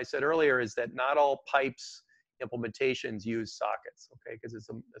 But what I said earlier is that not all pipes implementations use sockets, okay, because it's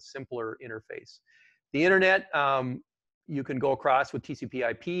a simpler interface. The internet, you can go across with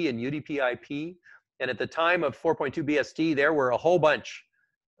TCP/IP and UDP/IP. And at the time of 4.2 BSD, there were a whole bunch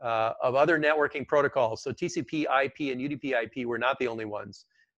of other networking protocols. So TCP/IP and UDP/IP were not the only ones.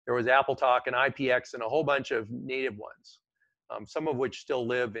 There was AppleTalk and IPX and a whole bunch of native ones, some of which still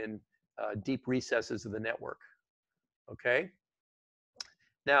live in deep recesses of the network. Okay.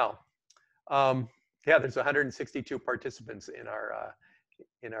 Now, yeah, there's 162 participants in our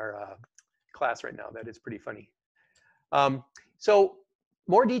class right now. That is pretty funny. So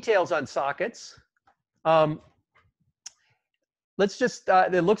more details on sockets. Let's just,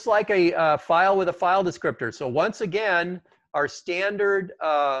 it looks like a file with a file descriptor. So once again, our standard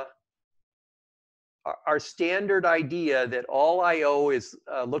idea that all I/O is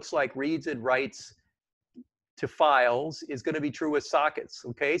looks like reads and writes to files is going to be true with sockets.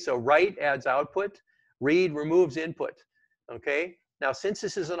 Okay, so write adds output, read removes input. Okay, now since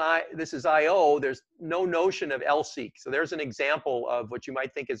this is I/O, there's no notion of LSeq. So there's an example of what you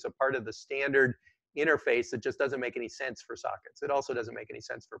might think is a part of the standard interface that just doesn't make any sense for sockets. It also doesn't make any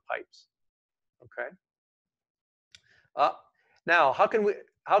sense for pipes. Okay. Now, how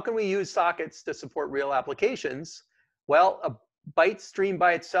can we use sockets to support real applications? Well, a byte stream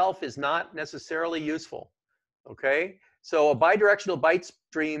by itself is not necessarily useful. Okay, so a bidirectional byte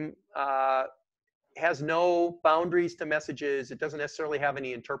stream has no boundaries to messages. It doesn't necessarily have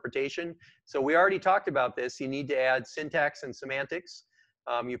any interpretation. So we already talked about this. You need to add syntax and semantics.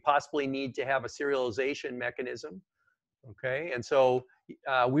 You possibly need to have a serialization mechanism. Okay, and so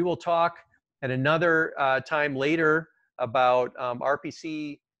we will talk at another time later about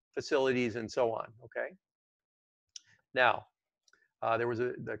RPC facilities and so on. Okay. Now, there was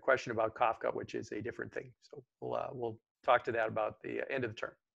the question about Kafka, which is a different thing. So we'll talk to that about the end of the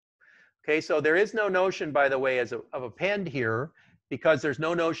term. Okay, so there is no notion, by the way, of append here because there's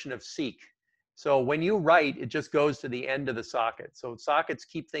no notion of seek. So when you write, it just goes to the end of the socket. So sockets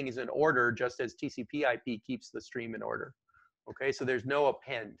keep things in order just as TCP/IP keeps the stream in order. Okay, so there's no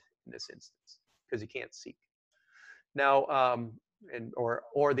append in this instance because you can't seek. Now,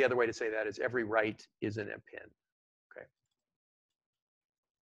 or the other way to say that is every write is an append. Okay.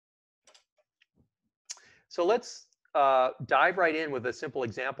 So let's dive right in with a simple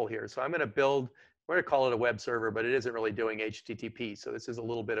example here. So I'm going to build, we're going to call it a web server, but it isn't really doing HTTP. So this is a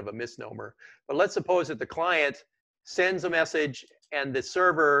little bit of a misnomer. But let's suppose that the client sends a message and the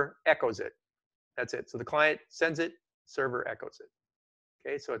server echoes it. That's it. So the client sends it, server echoes it.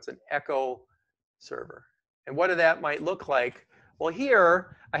 Okay, so it's an echo server. And what that might look like? Well,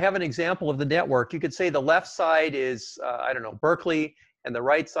 here I have an example of the network. You could say the left side is, I don't know, Berkeley, and the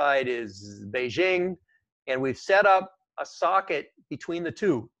right side is Beijing. And we've set up a socket between the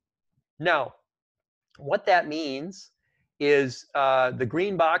two. Now, what that means is the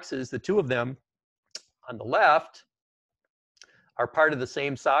green boxes, the two of them on the left, are part of the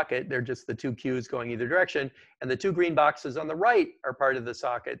same socket. They're just the two queues going either direction. And the two green boxes on the right are part of the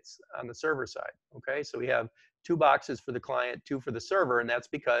sockets on the server side. Okay, so we have two boxes for the client, two for the server, and that's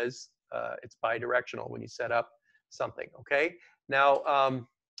because it's bidirectional when you set up something. Okay, now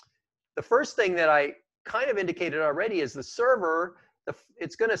the first thing that I kind of indicated already is the server,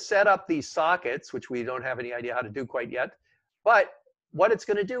 it's going to set up these sockets, which we don't have any idea how to do quite yet. But what it's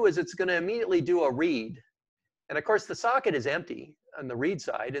going to do is it's going to immediately do a read. And of course, the socket is empty on the read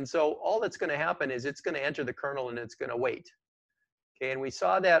side. And so all that's going to happen is it's going to enter the kernel and it's going to wait. Okay, and we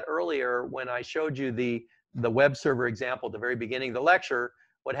saw that earlier when I showed you the web server example at the very beginning of the lecture.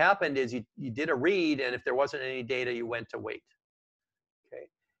 What happened is you did a read, and if there wasn't any data, you went to wait. Okay.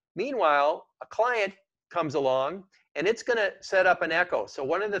 Meanwhile, a client comes along and it's going to set up an echo. So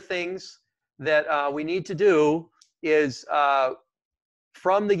one of the things that we need to do is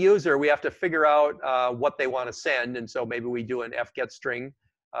from the user, we have to figure out what they want to send. And so maybe we do an fget string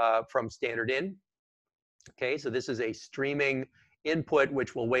from standard in. Okay, so this is a streaming input,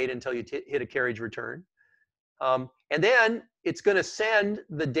 which will wait until you hit a carriage return. And then it's going to send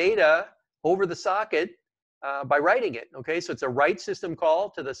the data over the socket by writing it. Okay, so it's a write system call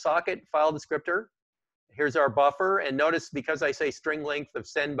to the socket file descriptor. Here's our buffer, and notice because I say string length of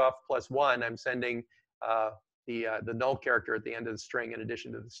send buff plus 1, I'm sending the null character at the end of the string in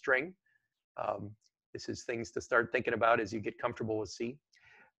addition to the string. This is things to start thinking about as you get comfortable with C.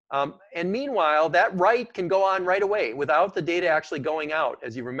 And meanwhile, that write can go on right away without the data actually going out,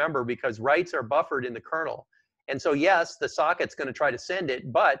 as you remember, because writes are buffered in the kernel. And so yes, the socket's going to try to send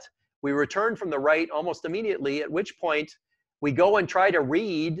it, but we return from the write almost immediately, at which point we go and try to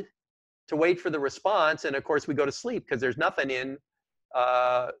read to wait for the response. And of course, we go to sleep because there's nothing in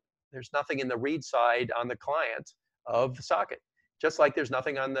the read side on the client of the socket, just like there's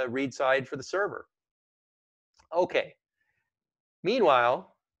nothing on the read side for the server. Okay.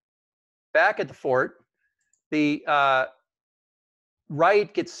 Meanwhile, back at the fort, the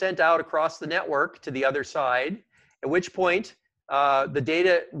write gets sent out across the network to the other side, at which point the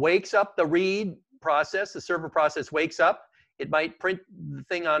data wakes up the read process, the server process wakes up. It might print the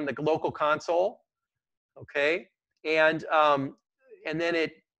thing on the local console, okay? And then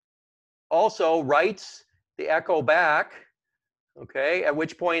it also writes the echo back, okay? At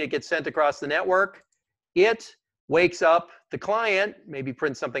which point it gets sent across the network. It wakes up the client, maybe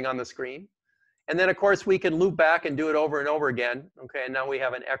prints something on the screen. And then, of course, we can loop back and do it over and over again, okay? And now we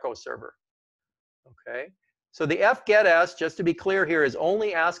have an echo server, okay? So the fgetS, just to be clear here, is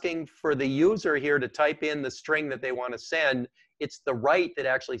only asking for the user here to type in the string that they want to send. It's the write that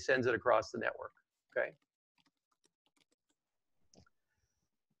actually sends it across the network, okay?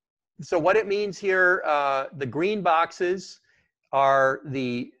 So what it means here, the green boxes are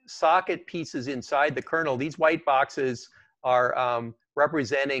the socket pieces inside the kernel. These white boxes are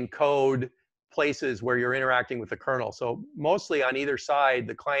representing code places where you're interacting with the kernel. So mostly on either side,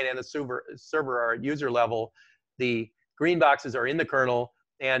 the client and the server are at user level. The green boxes are in the kernel.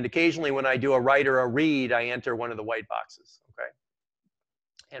 And occasionally when I do a write or a read, I enter one of the white boxes, okay?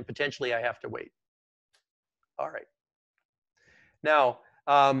 And potentially I have to wait. All right. Now,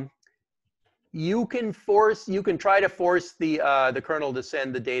 you can try to force the kernel to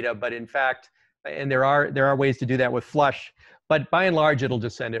send the data, but in fact, and there are ways to do that with flush, but by and large, it'll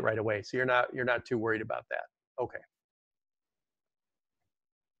just send it right away. So you're not too worried about that. Okay.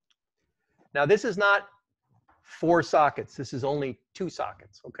 Now this is not 4 sockets. This is only 2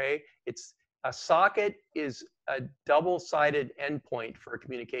 sockets. Okay. A socket is a double-sided endpoint for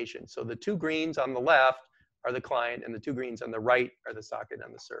communication. So the 2 greens on the left are the client, and the 2 greens on the right are the socket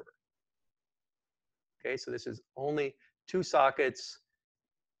on the server. Okay, so this is only 2 sockets,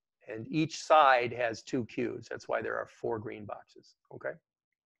 and each side has 2 queues. That's why there are 4 green boxes, okay?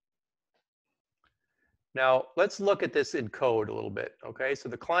 Now, let's look at this in code a little bit, okay? So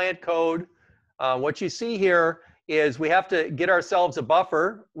the client code, what you see here is we have to get ourselves a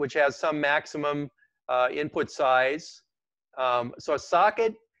buffer, which has some maximum input size. So a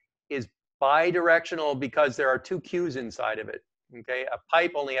socket is bidirectional because there are 2 queues inside of it. Okay, a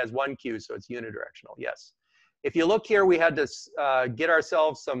pipe only has 1 queue, so it's unidirectional, yes. If you look here, we had to get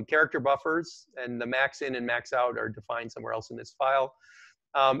ourselves some character buffers, and the max in and max out are defined somewhere else in this file.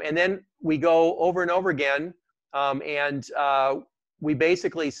 And then we go over and over again, and we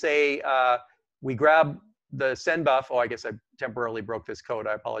basically say, we grab the send buff. Oh, I guess I temporarily broke this code,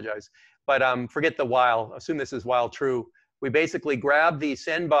 I apologize. But forget the while, assume this is while true. We basically grab the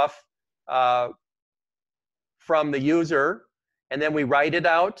send buff from the user, and then we write it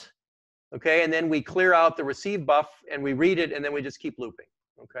out, okay? And then we clear out the receive buff, and we read it, and then we just keep looping,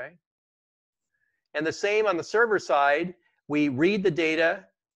 okay? And the same on the server side. We read the data,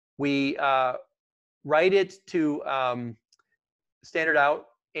 we write it to standard out,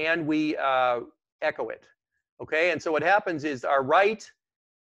 and we echo it, okay? And so what happens is our write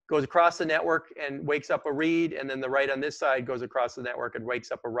goes across the network and wakes up a read, and then the write on this side goes across the network and wakes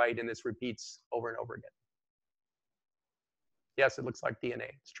up a write, and this repeats over and over again. Yes, it looks like DNA.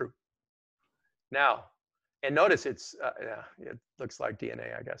 It's true. Now, and notice it's, yeah, it looks like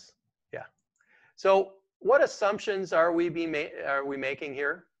DNA, I guess. Yeah. So what assumptions are we making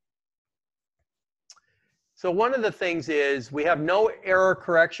here? So one of the things is we have no error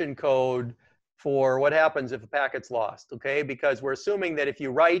correction code for what happens if a packet's lost, okay? Because we're assuming that if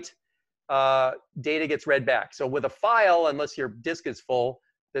you write, data gets read back. So with a file, unless your disk is full,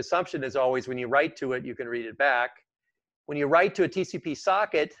 the assumption is always when you write to it, you can read it back. when you write to a TCP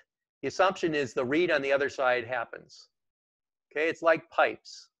socket, the assumption is the read on the other side happens. Okay, it's like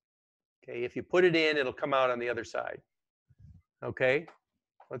pipes. Okay, if you put it in, it'll come out on the other side. Okay,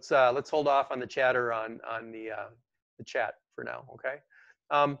 let's hold off on the chatter on the chat for now. Okay,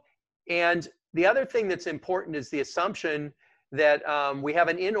 and the other thing that's important is the assumption that we have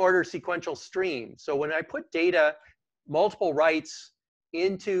an in-order sequential stream. So when I put data, multiple writes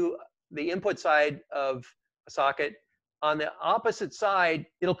into the input side of a socket, on the opposite side,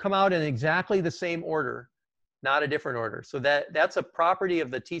 it'll come out in exactly the same order, not a different order. So that's a property of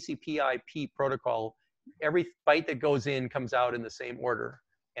the TCP/IP protocol. Every byte that goes in comes out in the same order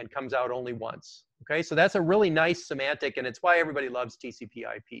and comes out only once. Okay, so that's a really nice semantic, and it's why everybody loves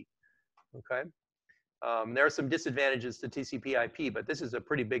TCP/IP. Okay, there are some disadvantages to TCP/IP, but this is a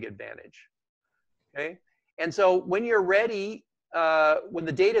pretty big advantage. Okay, and so when you're ready, when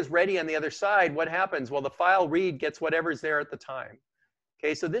the data is ready on the other side, what happens? Well, the file read gets whatever's there at the time.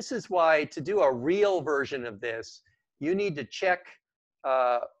 Okay, so this is why to do a real version of this, you need to check,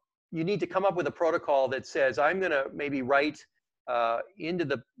 you need to come up with a protocol that says, I'm going to maybe write into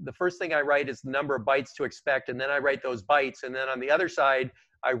the first thing I write is the number of bytes to expect, and then I write those bytes, and then on the other side,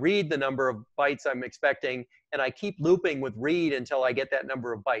 I read the number of bytes I'm expecting, and I keep looping with read until I get that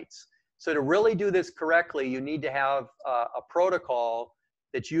number of bytes. So to really do this correctly, you need to have a protocol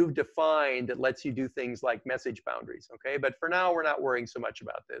that you've defined that lets you do things like message boundaries, okay? But for now, we're not worrying so much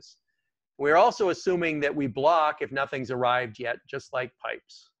about this. We're also assuming that we block if nothing's arrived yet, just like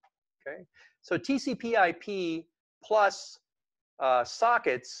pipes, okay? So TCP/IP plus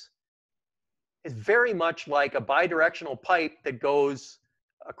sockets is very much like a bidirectional pipe that goes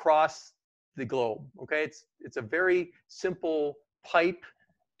across the globe, okay? It's a very simple pipe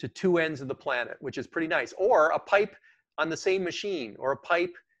to two ends of the planet, which is pretty nice. Or a pipe on the same machine, or a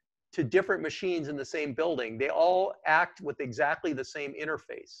pipe to different machines in the same building. They all act with exactly the same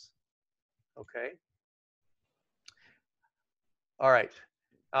interface, okay? All right.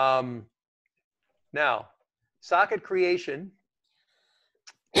 Now, socket creation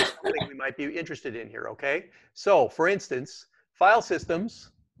is something we might be interested in here, okay? So, for instance, file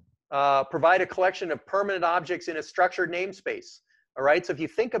systems provide a collection of permanent objects in a structured namespace. All right, so if you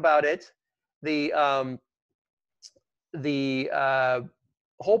think about it, the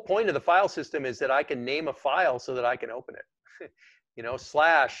whole point of the file system is that I can name a file so that I can open it. You know,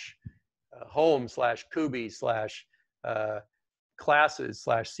 slash home slash kubi slash classes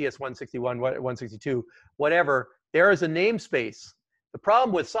slash CS161, 162, whatever. There is a namespace. The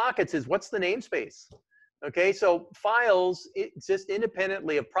problem with sockets is, what's the namespace? Okay, so files exist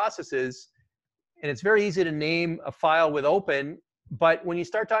independently of processes, and it's very easy to name a file with open. But when you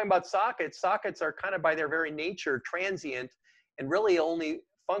start talking about sockets, sockets are kind of by their very nature transient and really only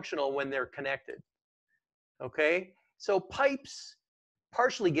functional when they're connected. Okay, so pipes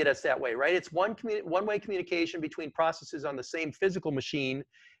partially get us that way, right? It's one-way communication between processes on the same physical machine.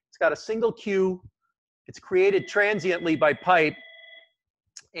 It's got a single queue. It's created transiently by pipe,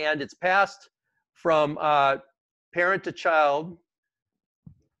 and it's passed from parent to child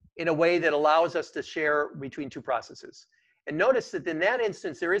in a way that allows us to share between two processes. And notice that in that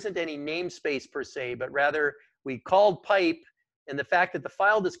instance, there isn't any namespace per se, but rather we called pipe, and the fact that the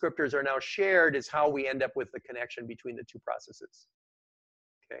file descriptors are now shared is how we end up with the connection between the two processes.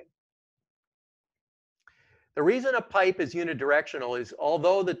 Okay. The reason a pipe is unidirectional is,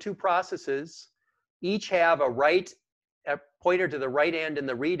 although the two processes each have a pointer to the right end and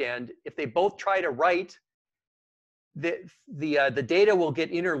the read end, if they both try to write, the data will get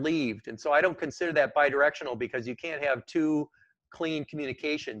interleaved. And so I don't consider that bidirectional, because you can't have two clean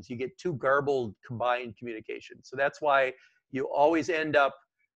communications. You get two garbled combined communications. So that's why you always end up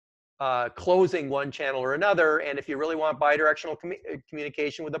closing one channel or another. And if you really want bidirectional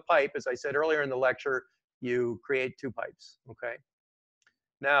communication with a pipe, as I said earlier in the lecture, you create two pipes, okay?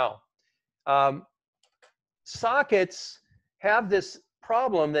 Now, sockets have this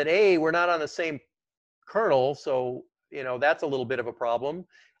problem that, A, we're not on the same kernel, so you know that's a little bit of a problem,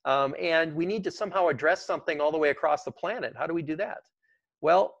 and we need to somehow address something all the way across the planet. How do we do that?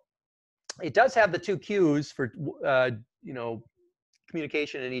 Well, it does have the two queues for you know,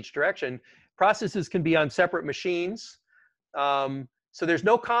 communication in each direction. Processes can be on separate machines, so there's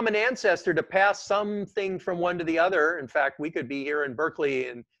no common ancestor to pass something from one to the other. In fact, we could be here in Berkeley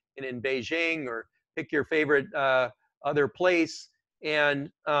and in Beijing, or pick your favorite other place, and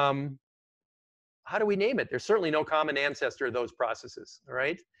how do we name it? There's certainly no common ancestor of those processes, all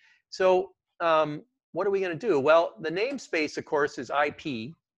right? So what are we going to do? Well, the namespace, of course, is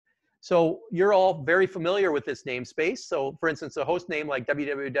IP. So you're all very familiar with this namespace. So for instance, a host name like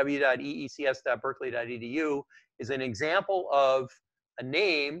www.eecs.berkeley.edu is an example of a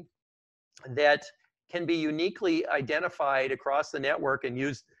name that can be uniquely identified across the network and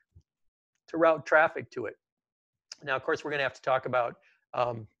used to route traffic to it. Now, of course, we're going to have to talk about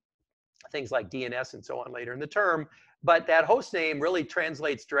things like DNS and so on later in the term, but that host name really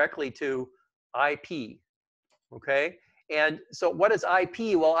translates directly to IP, okay? And so what is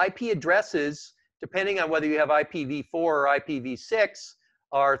IP? Well, IP addresses, depending on whether you have IPv4 or IPv6,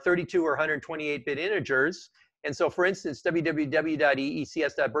 are 32 or 128-bit integers. And so for instance,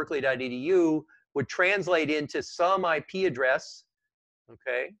 www.eecs.berkeley.edu would translate into some IP address,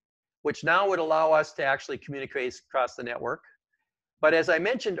 okay, which now would allow us to actually communicate across the network. But as I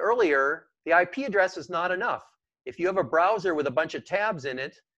mentioned earlier, the IP address is not enough. If you have a browser with a bunch of tabs in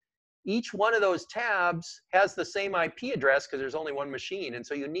it, each one of those tabs has the same IP address because there's only one machine. And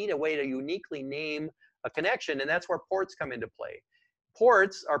so you need a way to uniquely name a connection, and that's where ports come into play.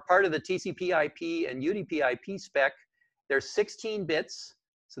 Ports are part of the TCP/IP and UDP/IP spec. There's 16 bits,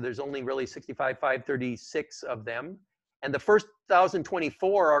 so there's only really 65,536 of them. And the first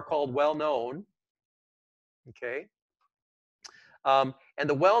 1,024 are called well-known, okay? And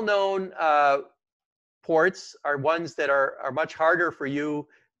the well-known ports are ones that are much harder for you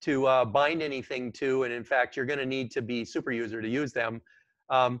to bind anything to, and in fact, you're going to need to be super user to use them.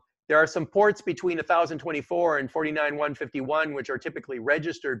 There are some ports between 1024 and 49.151, which are typically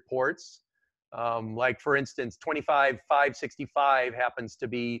registered ports. Like for instance, 25.565 happens to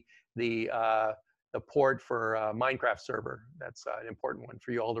be the port for Minecraft server. That's an important one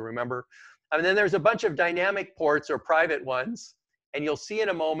for you all to remember. And then there's a bunch of dynamic ports or private ones, and you'll see in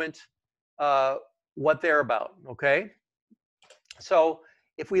a moment what they're about, okay? So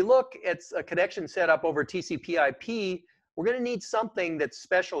if we look at a connection set up over TCP/IP, we're going to need something that's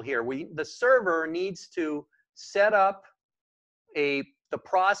special here. The server needs to set up the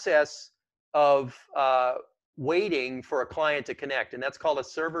process of waiting for a client to connect, and that's called a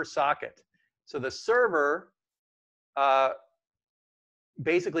server socket. So the server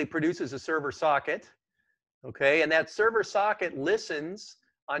basically produces a server socket, okay? And that server socket listens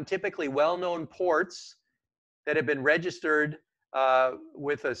on typically well-known ports that have been registered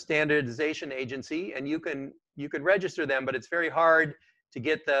with a standardization agency, and you can register them, but it's very hard to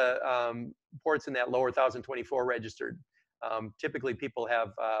get the ports in that lower 1024 registered. Typically, people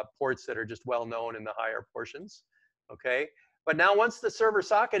have ports that are just well known in the higher portions. Okay, but now once the server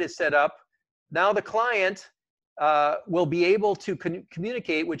socket is set up, now the client will be able to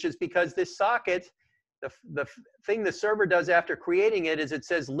communicate, which is because this socket, the thing the server does after creating it is it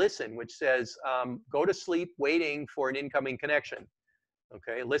says listen, which says go to sleep waiting for an incoming connection.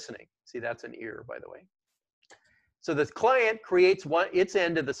 Okay, listening. See, that's an ear, by the way. So the client creates its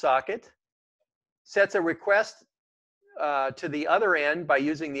end of the socket, sets a request to the other end by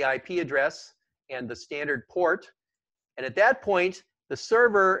using the IP address and the standard port. And at that point, the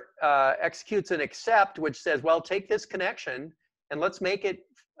server executes an accept, which says, well, take this connection and let's make it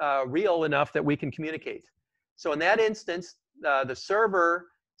real enough that we can communicate. So in that instance, the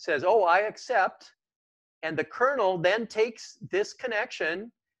server says, oh, I accept. And the kernel then takes this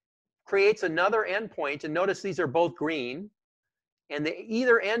connection, creates another endpoint, and notice these are both green. And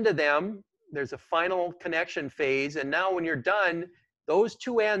either end of them, there's a final connection phase. And now when you're done, those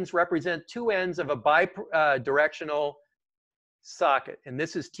two ends represent two ends of a bidirectional socket. And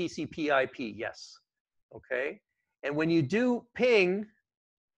this is TCP/IP, yes. Okay. And when you do ping,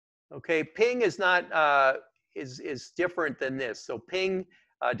 okay, ping is not is different than this. So ping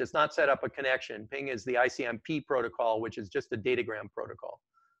does not set up a connection. Ping is the ICMP protocol, which is just a datagram protocol.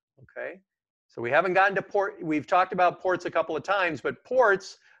 Okay, so we haven't gotten to port. We've talked about ports a couple of times, but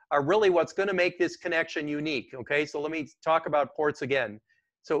ports are really what's going to make this connection unique. Okay, so let me talk about ports again.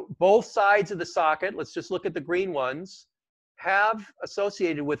 So both sides of the socket, let's just look at the green ones, have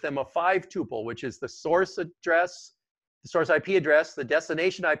associated with them a 5-tuple, which is the source address, the source IP address, the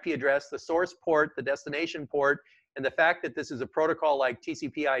destination IP address, the source port, the destination port, and the fact that this is a protocol like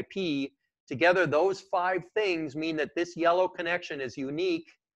TCP/IP. Together, those 5 things mean that this yellow connection is unique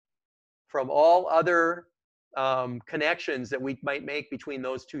from all other connections that we might make between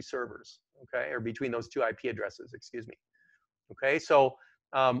those two servers, okay, or between those two IP addresses, excuse me. Okay, so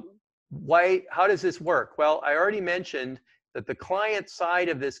how does this work? Well, I already mentioned that the client side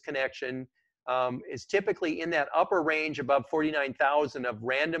of this connection is typically in that upper range above 49,000 of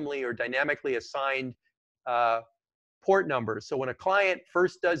randomly or dynamically assigned port numbers. So when a client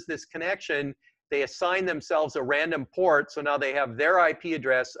first does this connection, they assign themselves a random port. So now they have their IP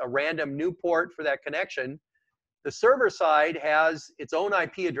address, a random new port for that connection. the server side has its own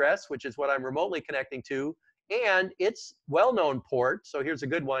IP address, which is what I'm remotely connecting to, and its well-known port. So here's a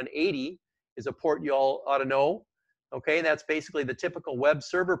good one, 80 is a port you all ought to know. Okay, that's basically the typical web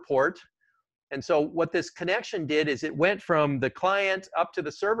server port. And so what this connection did is it went from the client up to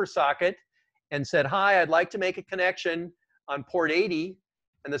the server socket and said, hi, I'd like to make a connection on port 80.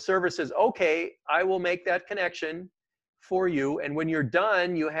 And the server says, okay, I will make that connection for you. And when you're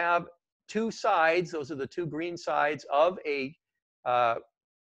done, you have two sides. Those are the two green sides of a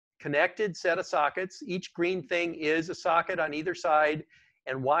connected set of sockets. Each green thing is a socket on either side.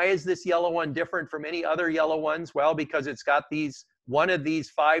 And why is this yellow one different from any other yellow ones? Well, because it's got these, one of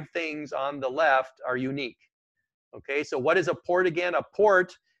these 5 things on the left are unique. Okay, so what is a port again? A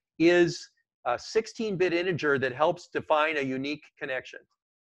port is a 16-bit integer that helps define a unique connection.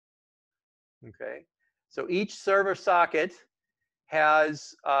 Okay, so each server socket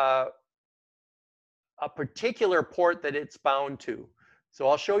has a particular port that it's bound to. So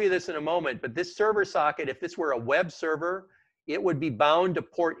I'll show you this in a moment, but this server socket, if this were a web server, it would be bound to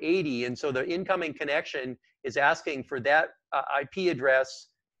port 80. And so the incoming connection is asking for that IP address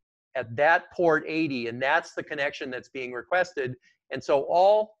at that port 80. And that's the connection that's being requested. And so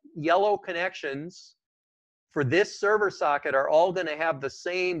all yellow connections for this server socket are all going to have the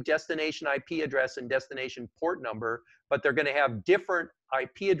same destination IP address and destination port number, but they're going to have different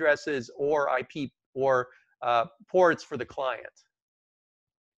IP addresses or ports for the client.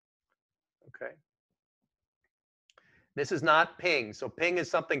 Okay. This is not ping. So ping is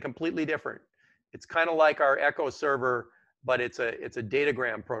something completely different. It's kind of like our echo server, but it's a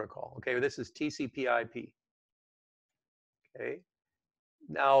datagram protocol. Okay, this is TCP/IP. Okay.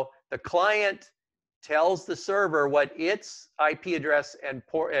 Now the client tells the server what its IP address and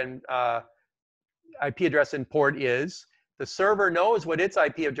port is. The server knows what its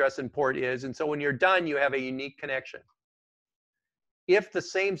IP address and port is, and so when you're done, you have a unique connection. If the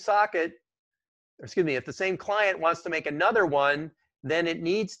same socket, if the same client wants to make another one, then it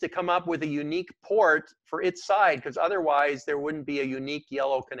needs to come up with a unique port for its side, because otherwise there wouldn't be a unique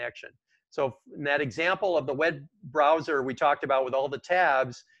yellow connection. So in that example of the web browser we talked about with all the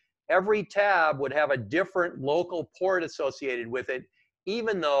tabs, every tab would have a different local port associated with it,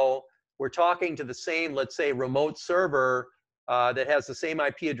 even though we're talking to the same, let's say, remote server that has the same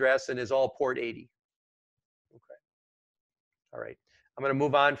IP address and is all port 80. Okay. All right. I'm going to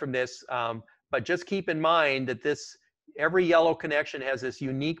move on from this. But just keep in mind that every yellow connection has this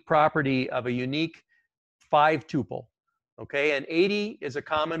unique property of a unique 5-tuple. Okay, and 80 is a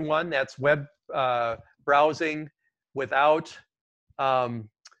common one. That's web browsing without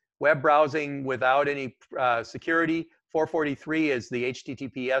any security. 443 is the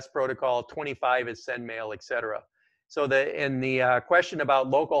HTTPS protocol. 25 is send mail, etc. So the question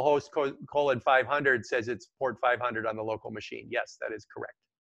about localhost :500 says it's port 500 on the local machine. Yes, that is correct.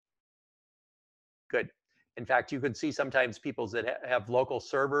 Good. In fact, you can see sometimes people that have local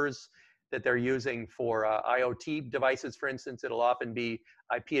servers that they're using for IoT devices, for instance. It'll often be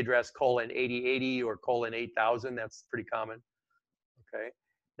IP address :8080 or :8000. That's pretty common. Okay.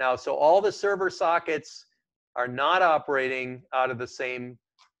 Now, so all the server sockets are not operating out of the same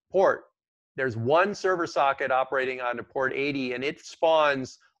port. There's one server socket operating on a port 80, and it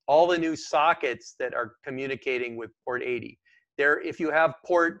spawns all the new sockets that are communicating with port 80. If you have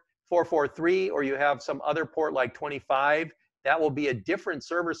port 443 or you have some other port like 25, that will be a different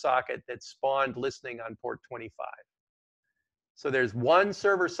server socket that's spawned listening on port 25. So there's one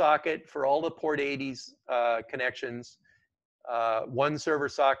server socket for all the port 80s connections, one server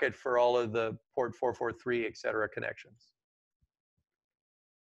socket for all of the port 443, et cetera, connections.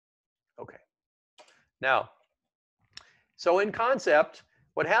 Okay. Now, so in concept,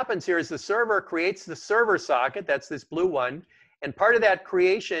 what happens here is the server creates the server socket, that's this blue one, and part of that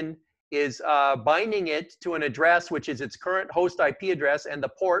creation is binding it to an address, which is its current host IP address and the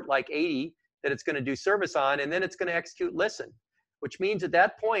port, like 80, that it's going to do service on, and then it's going to execute listen, which means at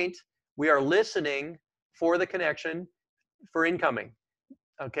that point, we are listening for the connection for incoming.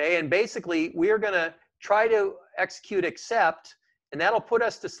 Okay, and basically, we are going to try to execute accept, and that'll put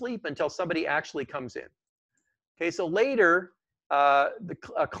us to sleep until somebody actually comes in. Okay, so later, a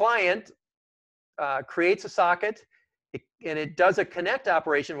client creates a socket, and it does a connect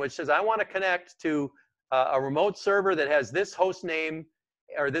operation, which says, I want to connect to a remote server that has this host name,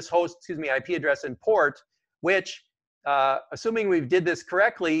 or this host, IP address and port, which, assuming we did this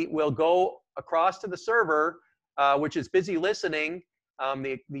correctly, will go across to the server, which is busy listening.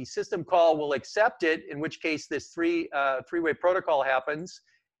 The system call will accept it, in which case this three-way protocol happens.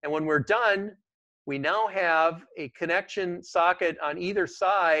 And when we're done, we now have a connection socket on either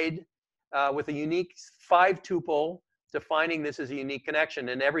side with a unique 5 tuple defining this as a unique connection.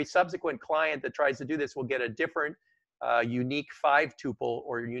 And every subsequent client that tries to do this will get a different unique 5 tuple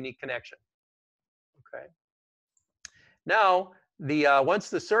or unique connection. Okay. Now, once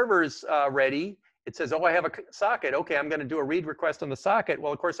the server's ready, it says, oh, I have a socket. Okay, I'm going to do a read request on the socket.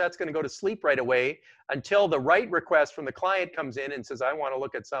 Well, of course, that's going to go to sleep right away until the write request from the client comes in and says, I want to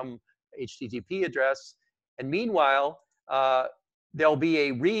look at some HTTP address. And meanwhile, there'll be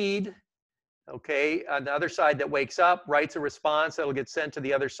a read, okay, on the other side that wakes up, writes a response that'll get sent to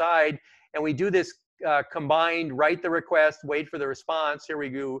the other side. And we do this combined, write the request, wait for the response. Here we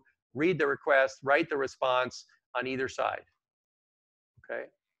go, read the request, write the response on either side. Okay.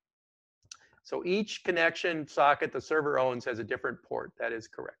 So each connection socket the server owns has a different port. That is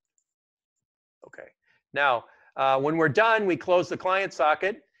correct. Okay. Now, when we're done, we close the client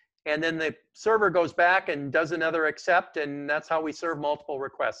socket, and then the server goes back and does another accept, and that's how we serve multiple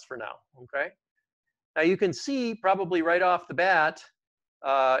requests for now. Okay. Now you can see probably right off the bat,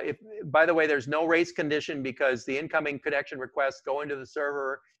 by the way, there's no race condition because the incoming connection requests go into the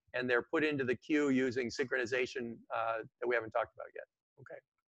server and they're put into the queue using synchronization that we haven't talked about yet. Okay.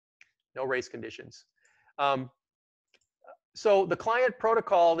 No race conditions. So the client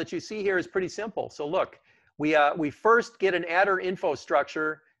protocol that you see here is pretty simple. So look, we first get an adder info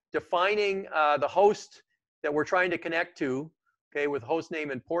structure defining the host that we're trying to connect to, okay, with host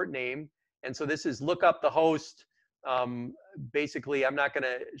name and port name. And so this is look up the host. Basically, I'm not going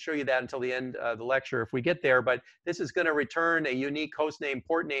to show you that until the end of the lecture if we get there, but this is going to return a unique host name,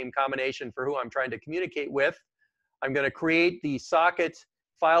 port name combination for who I'm trying to communicate with. I'm going to create the socket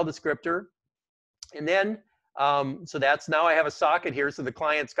file descriptor. And then, so that's now I have a socket here. So the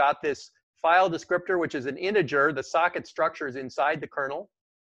client's got this file descriptor, which is an integer. The socket structure is inside the kernel.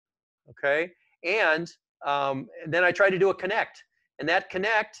 Okay. And then I try to do a connect. And that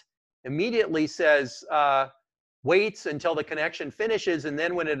connect immediately says, waits until the connection finishes. And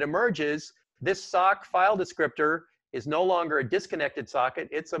then when it emerges, this sock file descriptor is no longer a disconnected socket.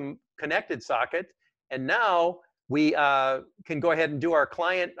 It's a connected socket. And now we can go ahead and do our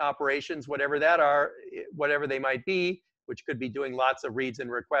client operations, whatever they might be, which could be doing lots of reads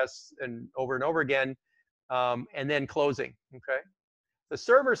and requests and over again, and then closing. Okay. The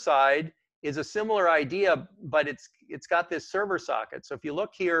server side is a similar idea, but it's got this server socket. So if you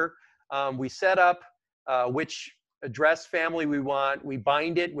look here, we set up which address family we want. We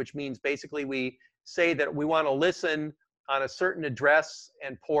bind it, which means basically we say that we want to listen on a certain address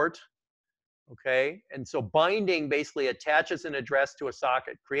and port. Okay, and so binding basically attaches an address to a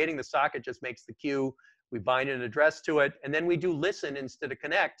socket. Creating the socket just makes the queue. We bind an address to it, and then we do listen instead of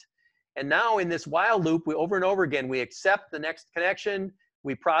connect. And now in this while loop, we over and over again, we accept the next connection,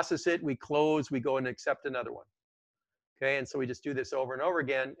 we process it, we close, we go and accept another one. Okay, and so we just do this over and over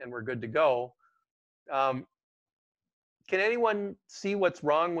again, and we're good to go. Can anyone see what's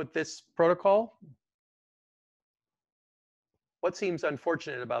wrong with this protocol? What seems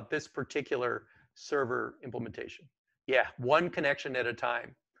unfortunate about this particular server implementation? Yeah, one connection at a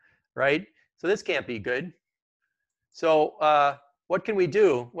time, right? So this can't be good. So what can we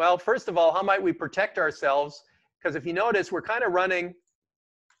do? Well, first of all, how might we protect ourselves? Because if you notice, we're kind of running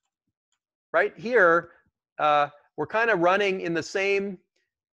right here. We're kind of running in the same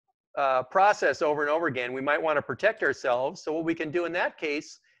process over and over again. We might want to protect ourselves. So what we can do in that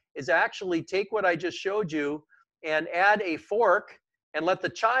case is actually take what I just showed you and add a fork and let the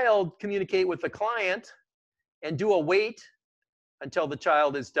child communicate with the client and do a wait until the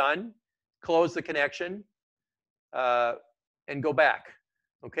child is done, close the connection, and go back.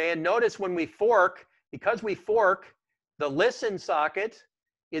 Okay, and notice when we fork, because we fork, the listen socket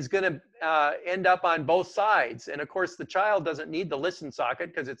is going to end up on both sides. And of course, the child doesn't need the listen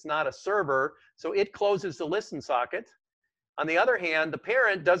socket because it's not a server, so it closes the listen socket. On the other hand, the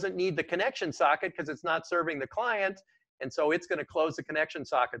parent doesn't need the connection socket because it's not serving the client, and so it's going to close the connection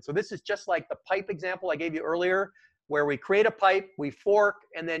socket. So this is just like the pipe example I gave you earlier, where we create a pipe, we fork,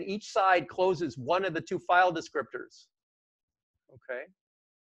 and then each side closes one of the two file descriptors. Okay.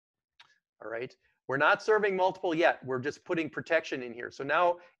 All right. We're not serving multiple yet. We're just putting protection in here. So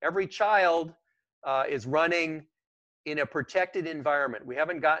now every child is running in a protected environment. We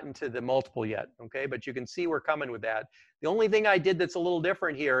haven't gotten to the multiple yet, okay? But you can see we're coming with that. The only thing I did that's a little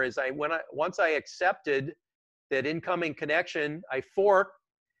different here is once I accepted that incoming connection, I fork.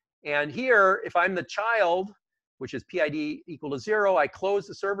 And here, if I'm the child, which is PID equal to 0, I close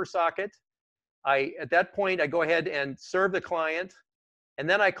the server socket. At that point, I go ahead and serve the client. And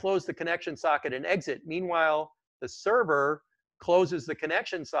then I close the connection socket and exit. Meanwhile, the server closes the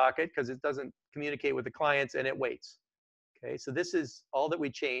connection socket because it doesn't communicate with the clients, and it waits. Okay, so this is all that we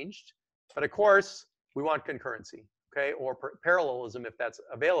changed. But of course, We want concurrency, okay, or parallelism if that's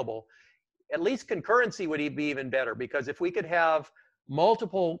available. At least concurrency would be even better, because if we could have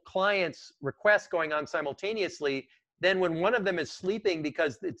multiple clients requests going on simultaneously, then when one of them is sleeping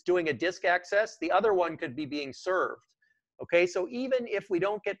because it's doing a disk access, the other one could be being served. Okay, so even if we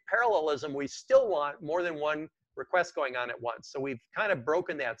don't get parallelism, we still want more than one request going on at once. So we've kind of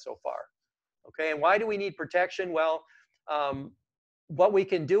broken that so far. Okay, and why do we need protection? Well, what we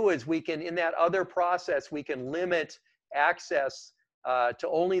can do is we can, in that other process, we can limit access to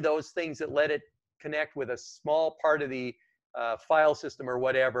only those things that let it connect with a small part of the file system or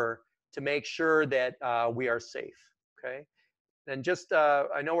whatever, to make sure that we are safe. Okay, and just,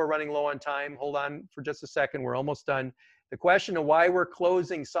 I know we're running low on time. Hold on for just a second. We're almost done. The question of why we're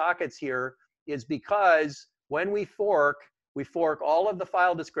closing sockets here is because when we fork all of the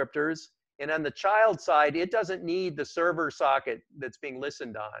file descriptors, and on the child side, it doesn't need the server socket that's being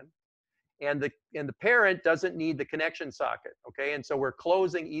listened on. And the parent doesn't need the connection socket, okay? And so we're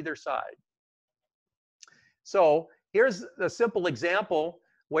closing either side. So here's a simple example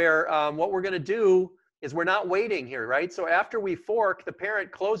where what we're gonna do is we're not waiting here, right? So after we fork, the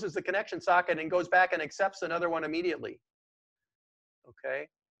parent closes the connection socket and goes back and accepts another one immediately, okay?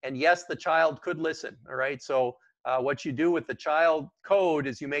 And yes, the child could listen, all right? So what you do with the child code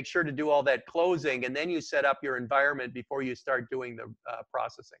is you make sure to do all that closing, and then you set up your environment before you start doing the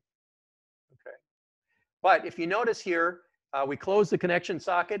processing. Okay. But if you notice here, we close the connection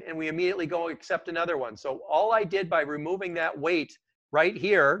socket and we immediately go accept another one. So all I did by removing that wait right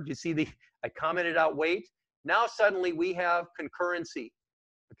here, you see I commented out wait. Now suddenly we have concurrency,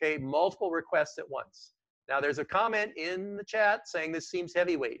 okay? Multiple requests at once. Now there's a comment in the chat saying this seems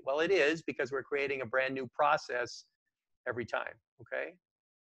heavyweight. Well, it is, because we're creating a brand new process every time, okay?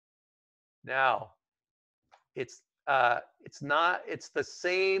 Now, it's the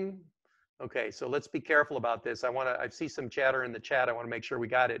same. Okay, so let's be careful about this. I see some chatter in the chat. I want to make sure we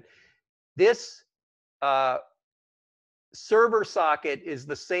got it. This server socket is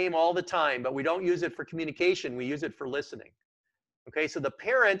the same all the time, but we don't use it for communication. We use it for listening. Okay, so the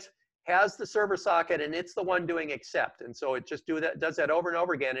parent has the server socket and it's the one doing accept. And so it just does that over and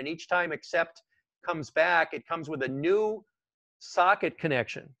over again. And each time accept comes back, it comes with a new socket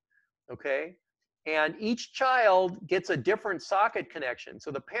connection. Okay, and each child gets a different socket connection. So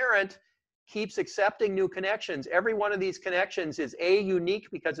the parent keeps accepting new connections. Every one of these connections is unique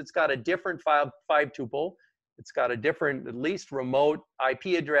because it's got a different 5 tuple. It's got a different, at least remote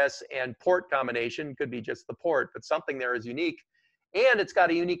IP address and port combination. Could be just the port, but something there is unique. And it's got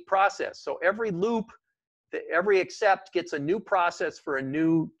a unique process. So every loop, every accept gets a new process for a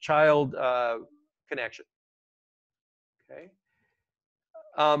new child connection. Okay.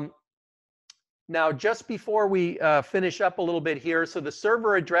 Now, just before we finish up a little bit here, so the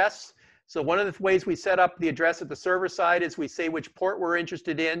server address. So one of the ways we set up the address at the server side is we say which port we're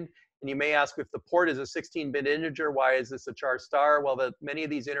interested in. And you may ask, if the port is a 16-bit integer, why is this a char star? Well, many of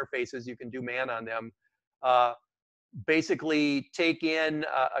these interfaces, you can do man on them. Basically take in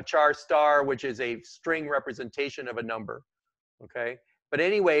a char star, which is a string representation of a number, okay? But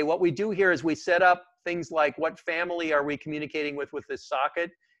anyway, what we do here is we set up things like what family are we communicating with this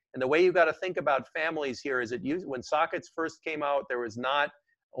socket? And the way you've got to think about families here is when sockets first came out, there was not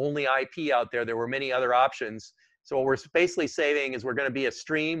only IP out there, there were many other options. So what we're basically saying is we're going to be a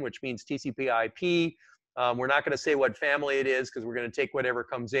stream, which means TCP IP. We're not going to say what family it is because we're going to take whatever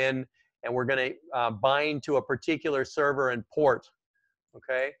comes in, and we're going to bind to a particular server and port,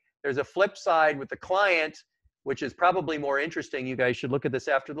 okay? There's a flip side with the client, which is probably more interesting. You guys should look at this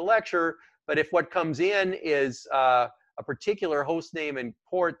after the lecture. But if what comes in is a particular host name and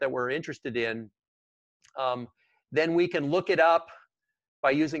port that we're interested in, then we can look it up by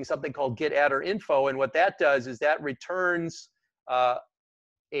using something called getAddrInfo. And what that does is that returns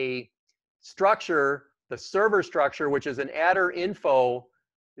a structure, the server structure, which is an addr-info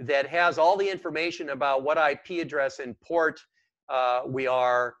that has all the information about what IP address and port we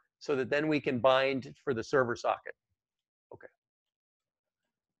are, so that then we can bind for the server socket. Okay.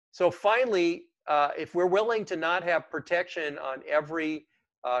 So finally, if we're willing to not have protection on every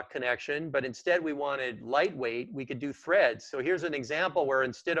connection, but instead we wanted lightweight, we could do threads. So here's an example where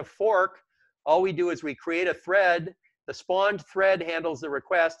instead of fork, all we do is we create a thread, the spawned thread handles the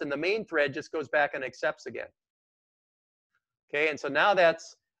request, and the main thread just goes back and accepts again. Okay, and so now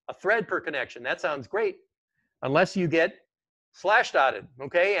that's a thread per connection. That sounds great, unless you get slash dotted,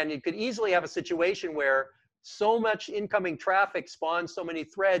 okay? And you could easily have a situation where so much incoming traffic spawns so many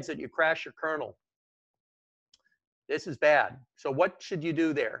threads that you crash your kernel. This is bad. So what should you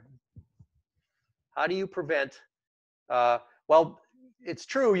do there? How do you prevent, well, it's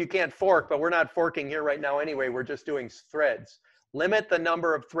true you can't fork, but we're not forking here right now anyway. We're just doing threads. Limit the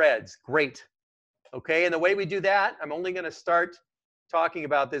number of threads. Great. Okay, and the way we do that, I'm only going to start talking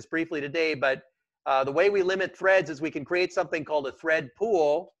about this briefly today, but the way we limit threads is we can create something called a thread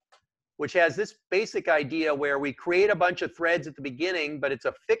pool, which has this basic idea where we create a bunch of threads at the beginning, but it's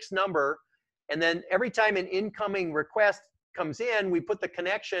a fixed number. And then every time an incoming request comes in, we put the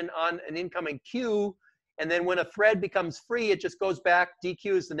connection on an incoming queue. And then when a thread becomes free, it just goes back,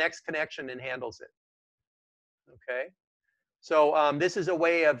 dequeues the next connection and handles it. Okay. So this is a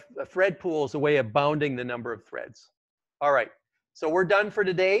way of, a thread pool is a way of bounding the number of threads. All right. So we're done for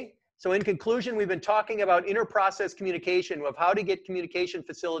today. So in conclusion, we've been talking about inter-process communication, of how to get communication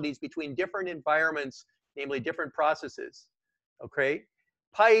facilities between different environments, namely different processes. Okay.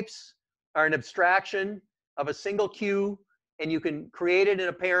 Pipes are an abstraction of a single queue, and you can create it in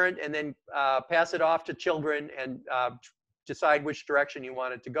a parent and then pass it off to children and decide which direction you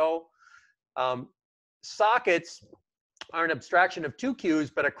want it to go. Sockets are an abstraction of two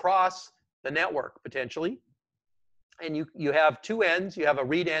queues, but across the network potentially. And you have two ends. You have a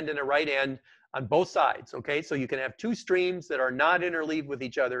read end and a write end on both sides. Okay, so you can have two streams that are not interleaved with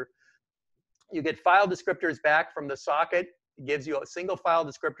each other. You get file descriptors back from the socket. It gives you a single file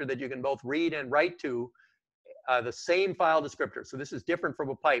descriptor that you can both read and write to, the same file descriptor. So this is different from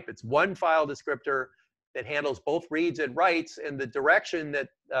a pipe. It's one file descriptor that handles both reads and writes, and the direction that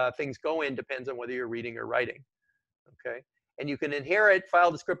things go in depends on whether you're reading or writing. Okay, and you can inherit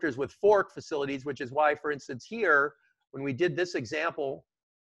file descriptors with fork facilities, which is why, for instance, here, when we did this example,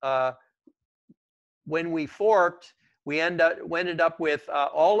 when we forked, we ended up with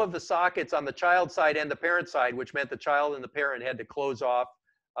all of the sockets on the child side and the parent side, which meant the child and the parent had to close off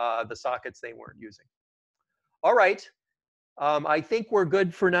the sockets they weren't using. All right, I think we're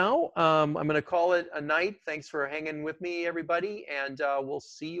good for now. I'm going to call it a night. Thanks for hanging with me, everybody, and we'll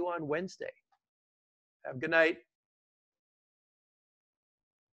see you on Wednesday. Have a good night.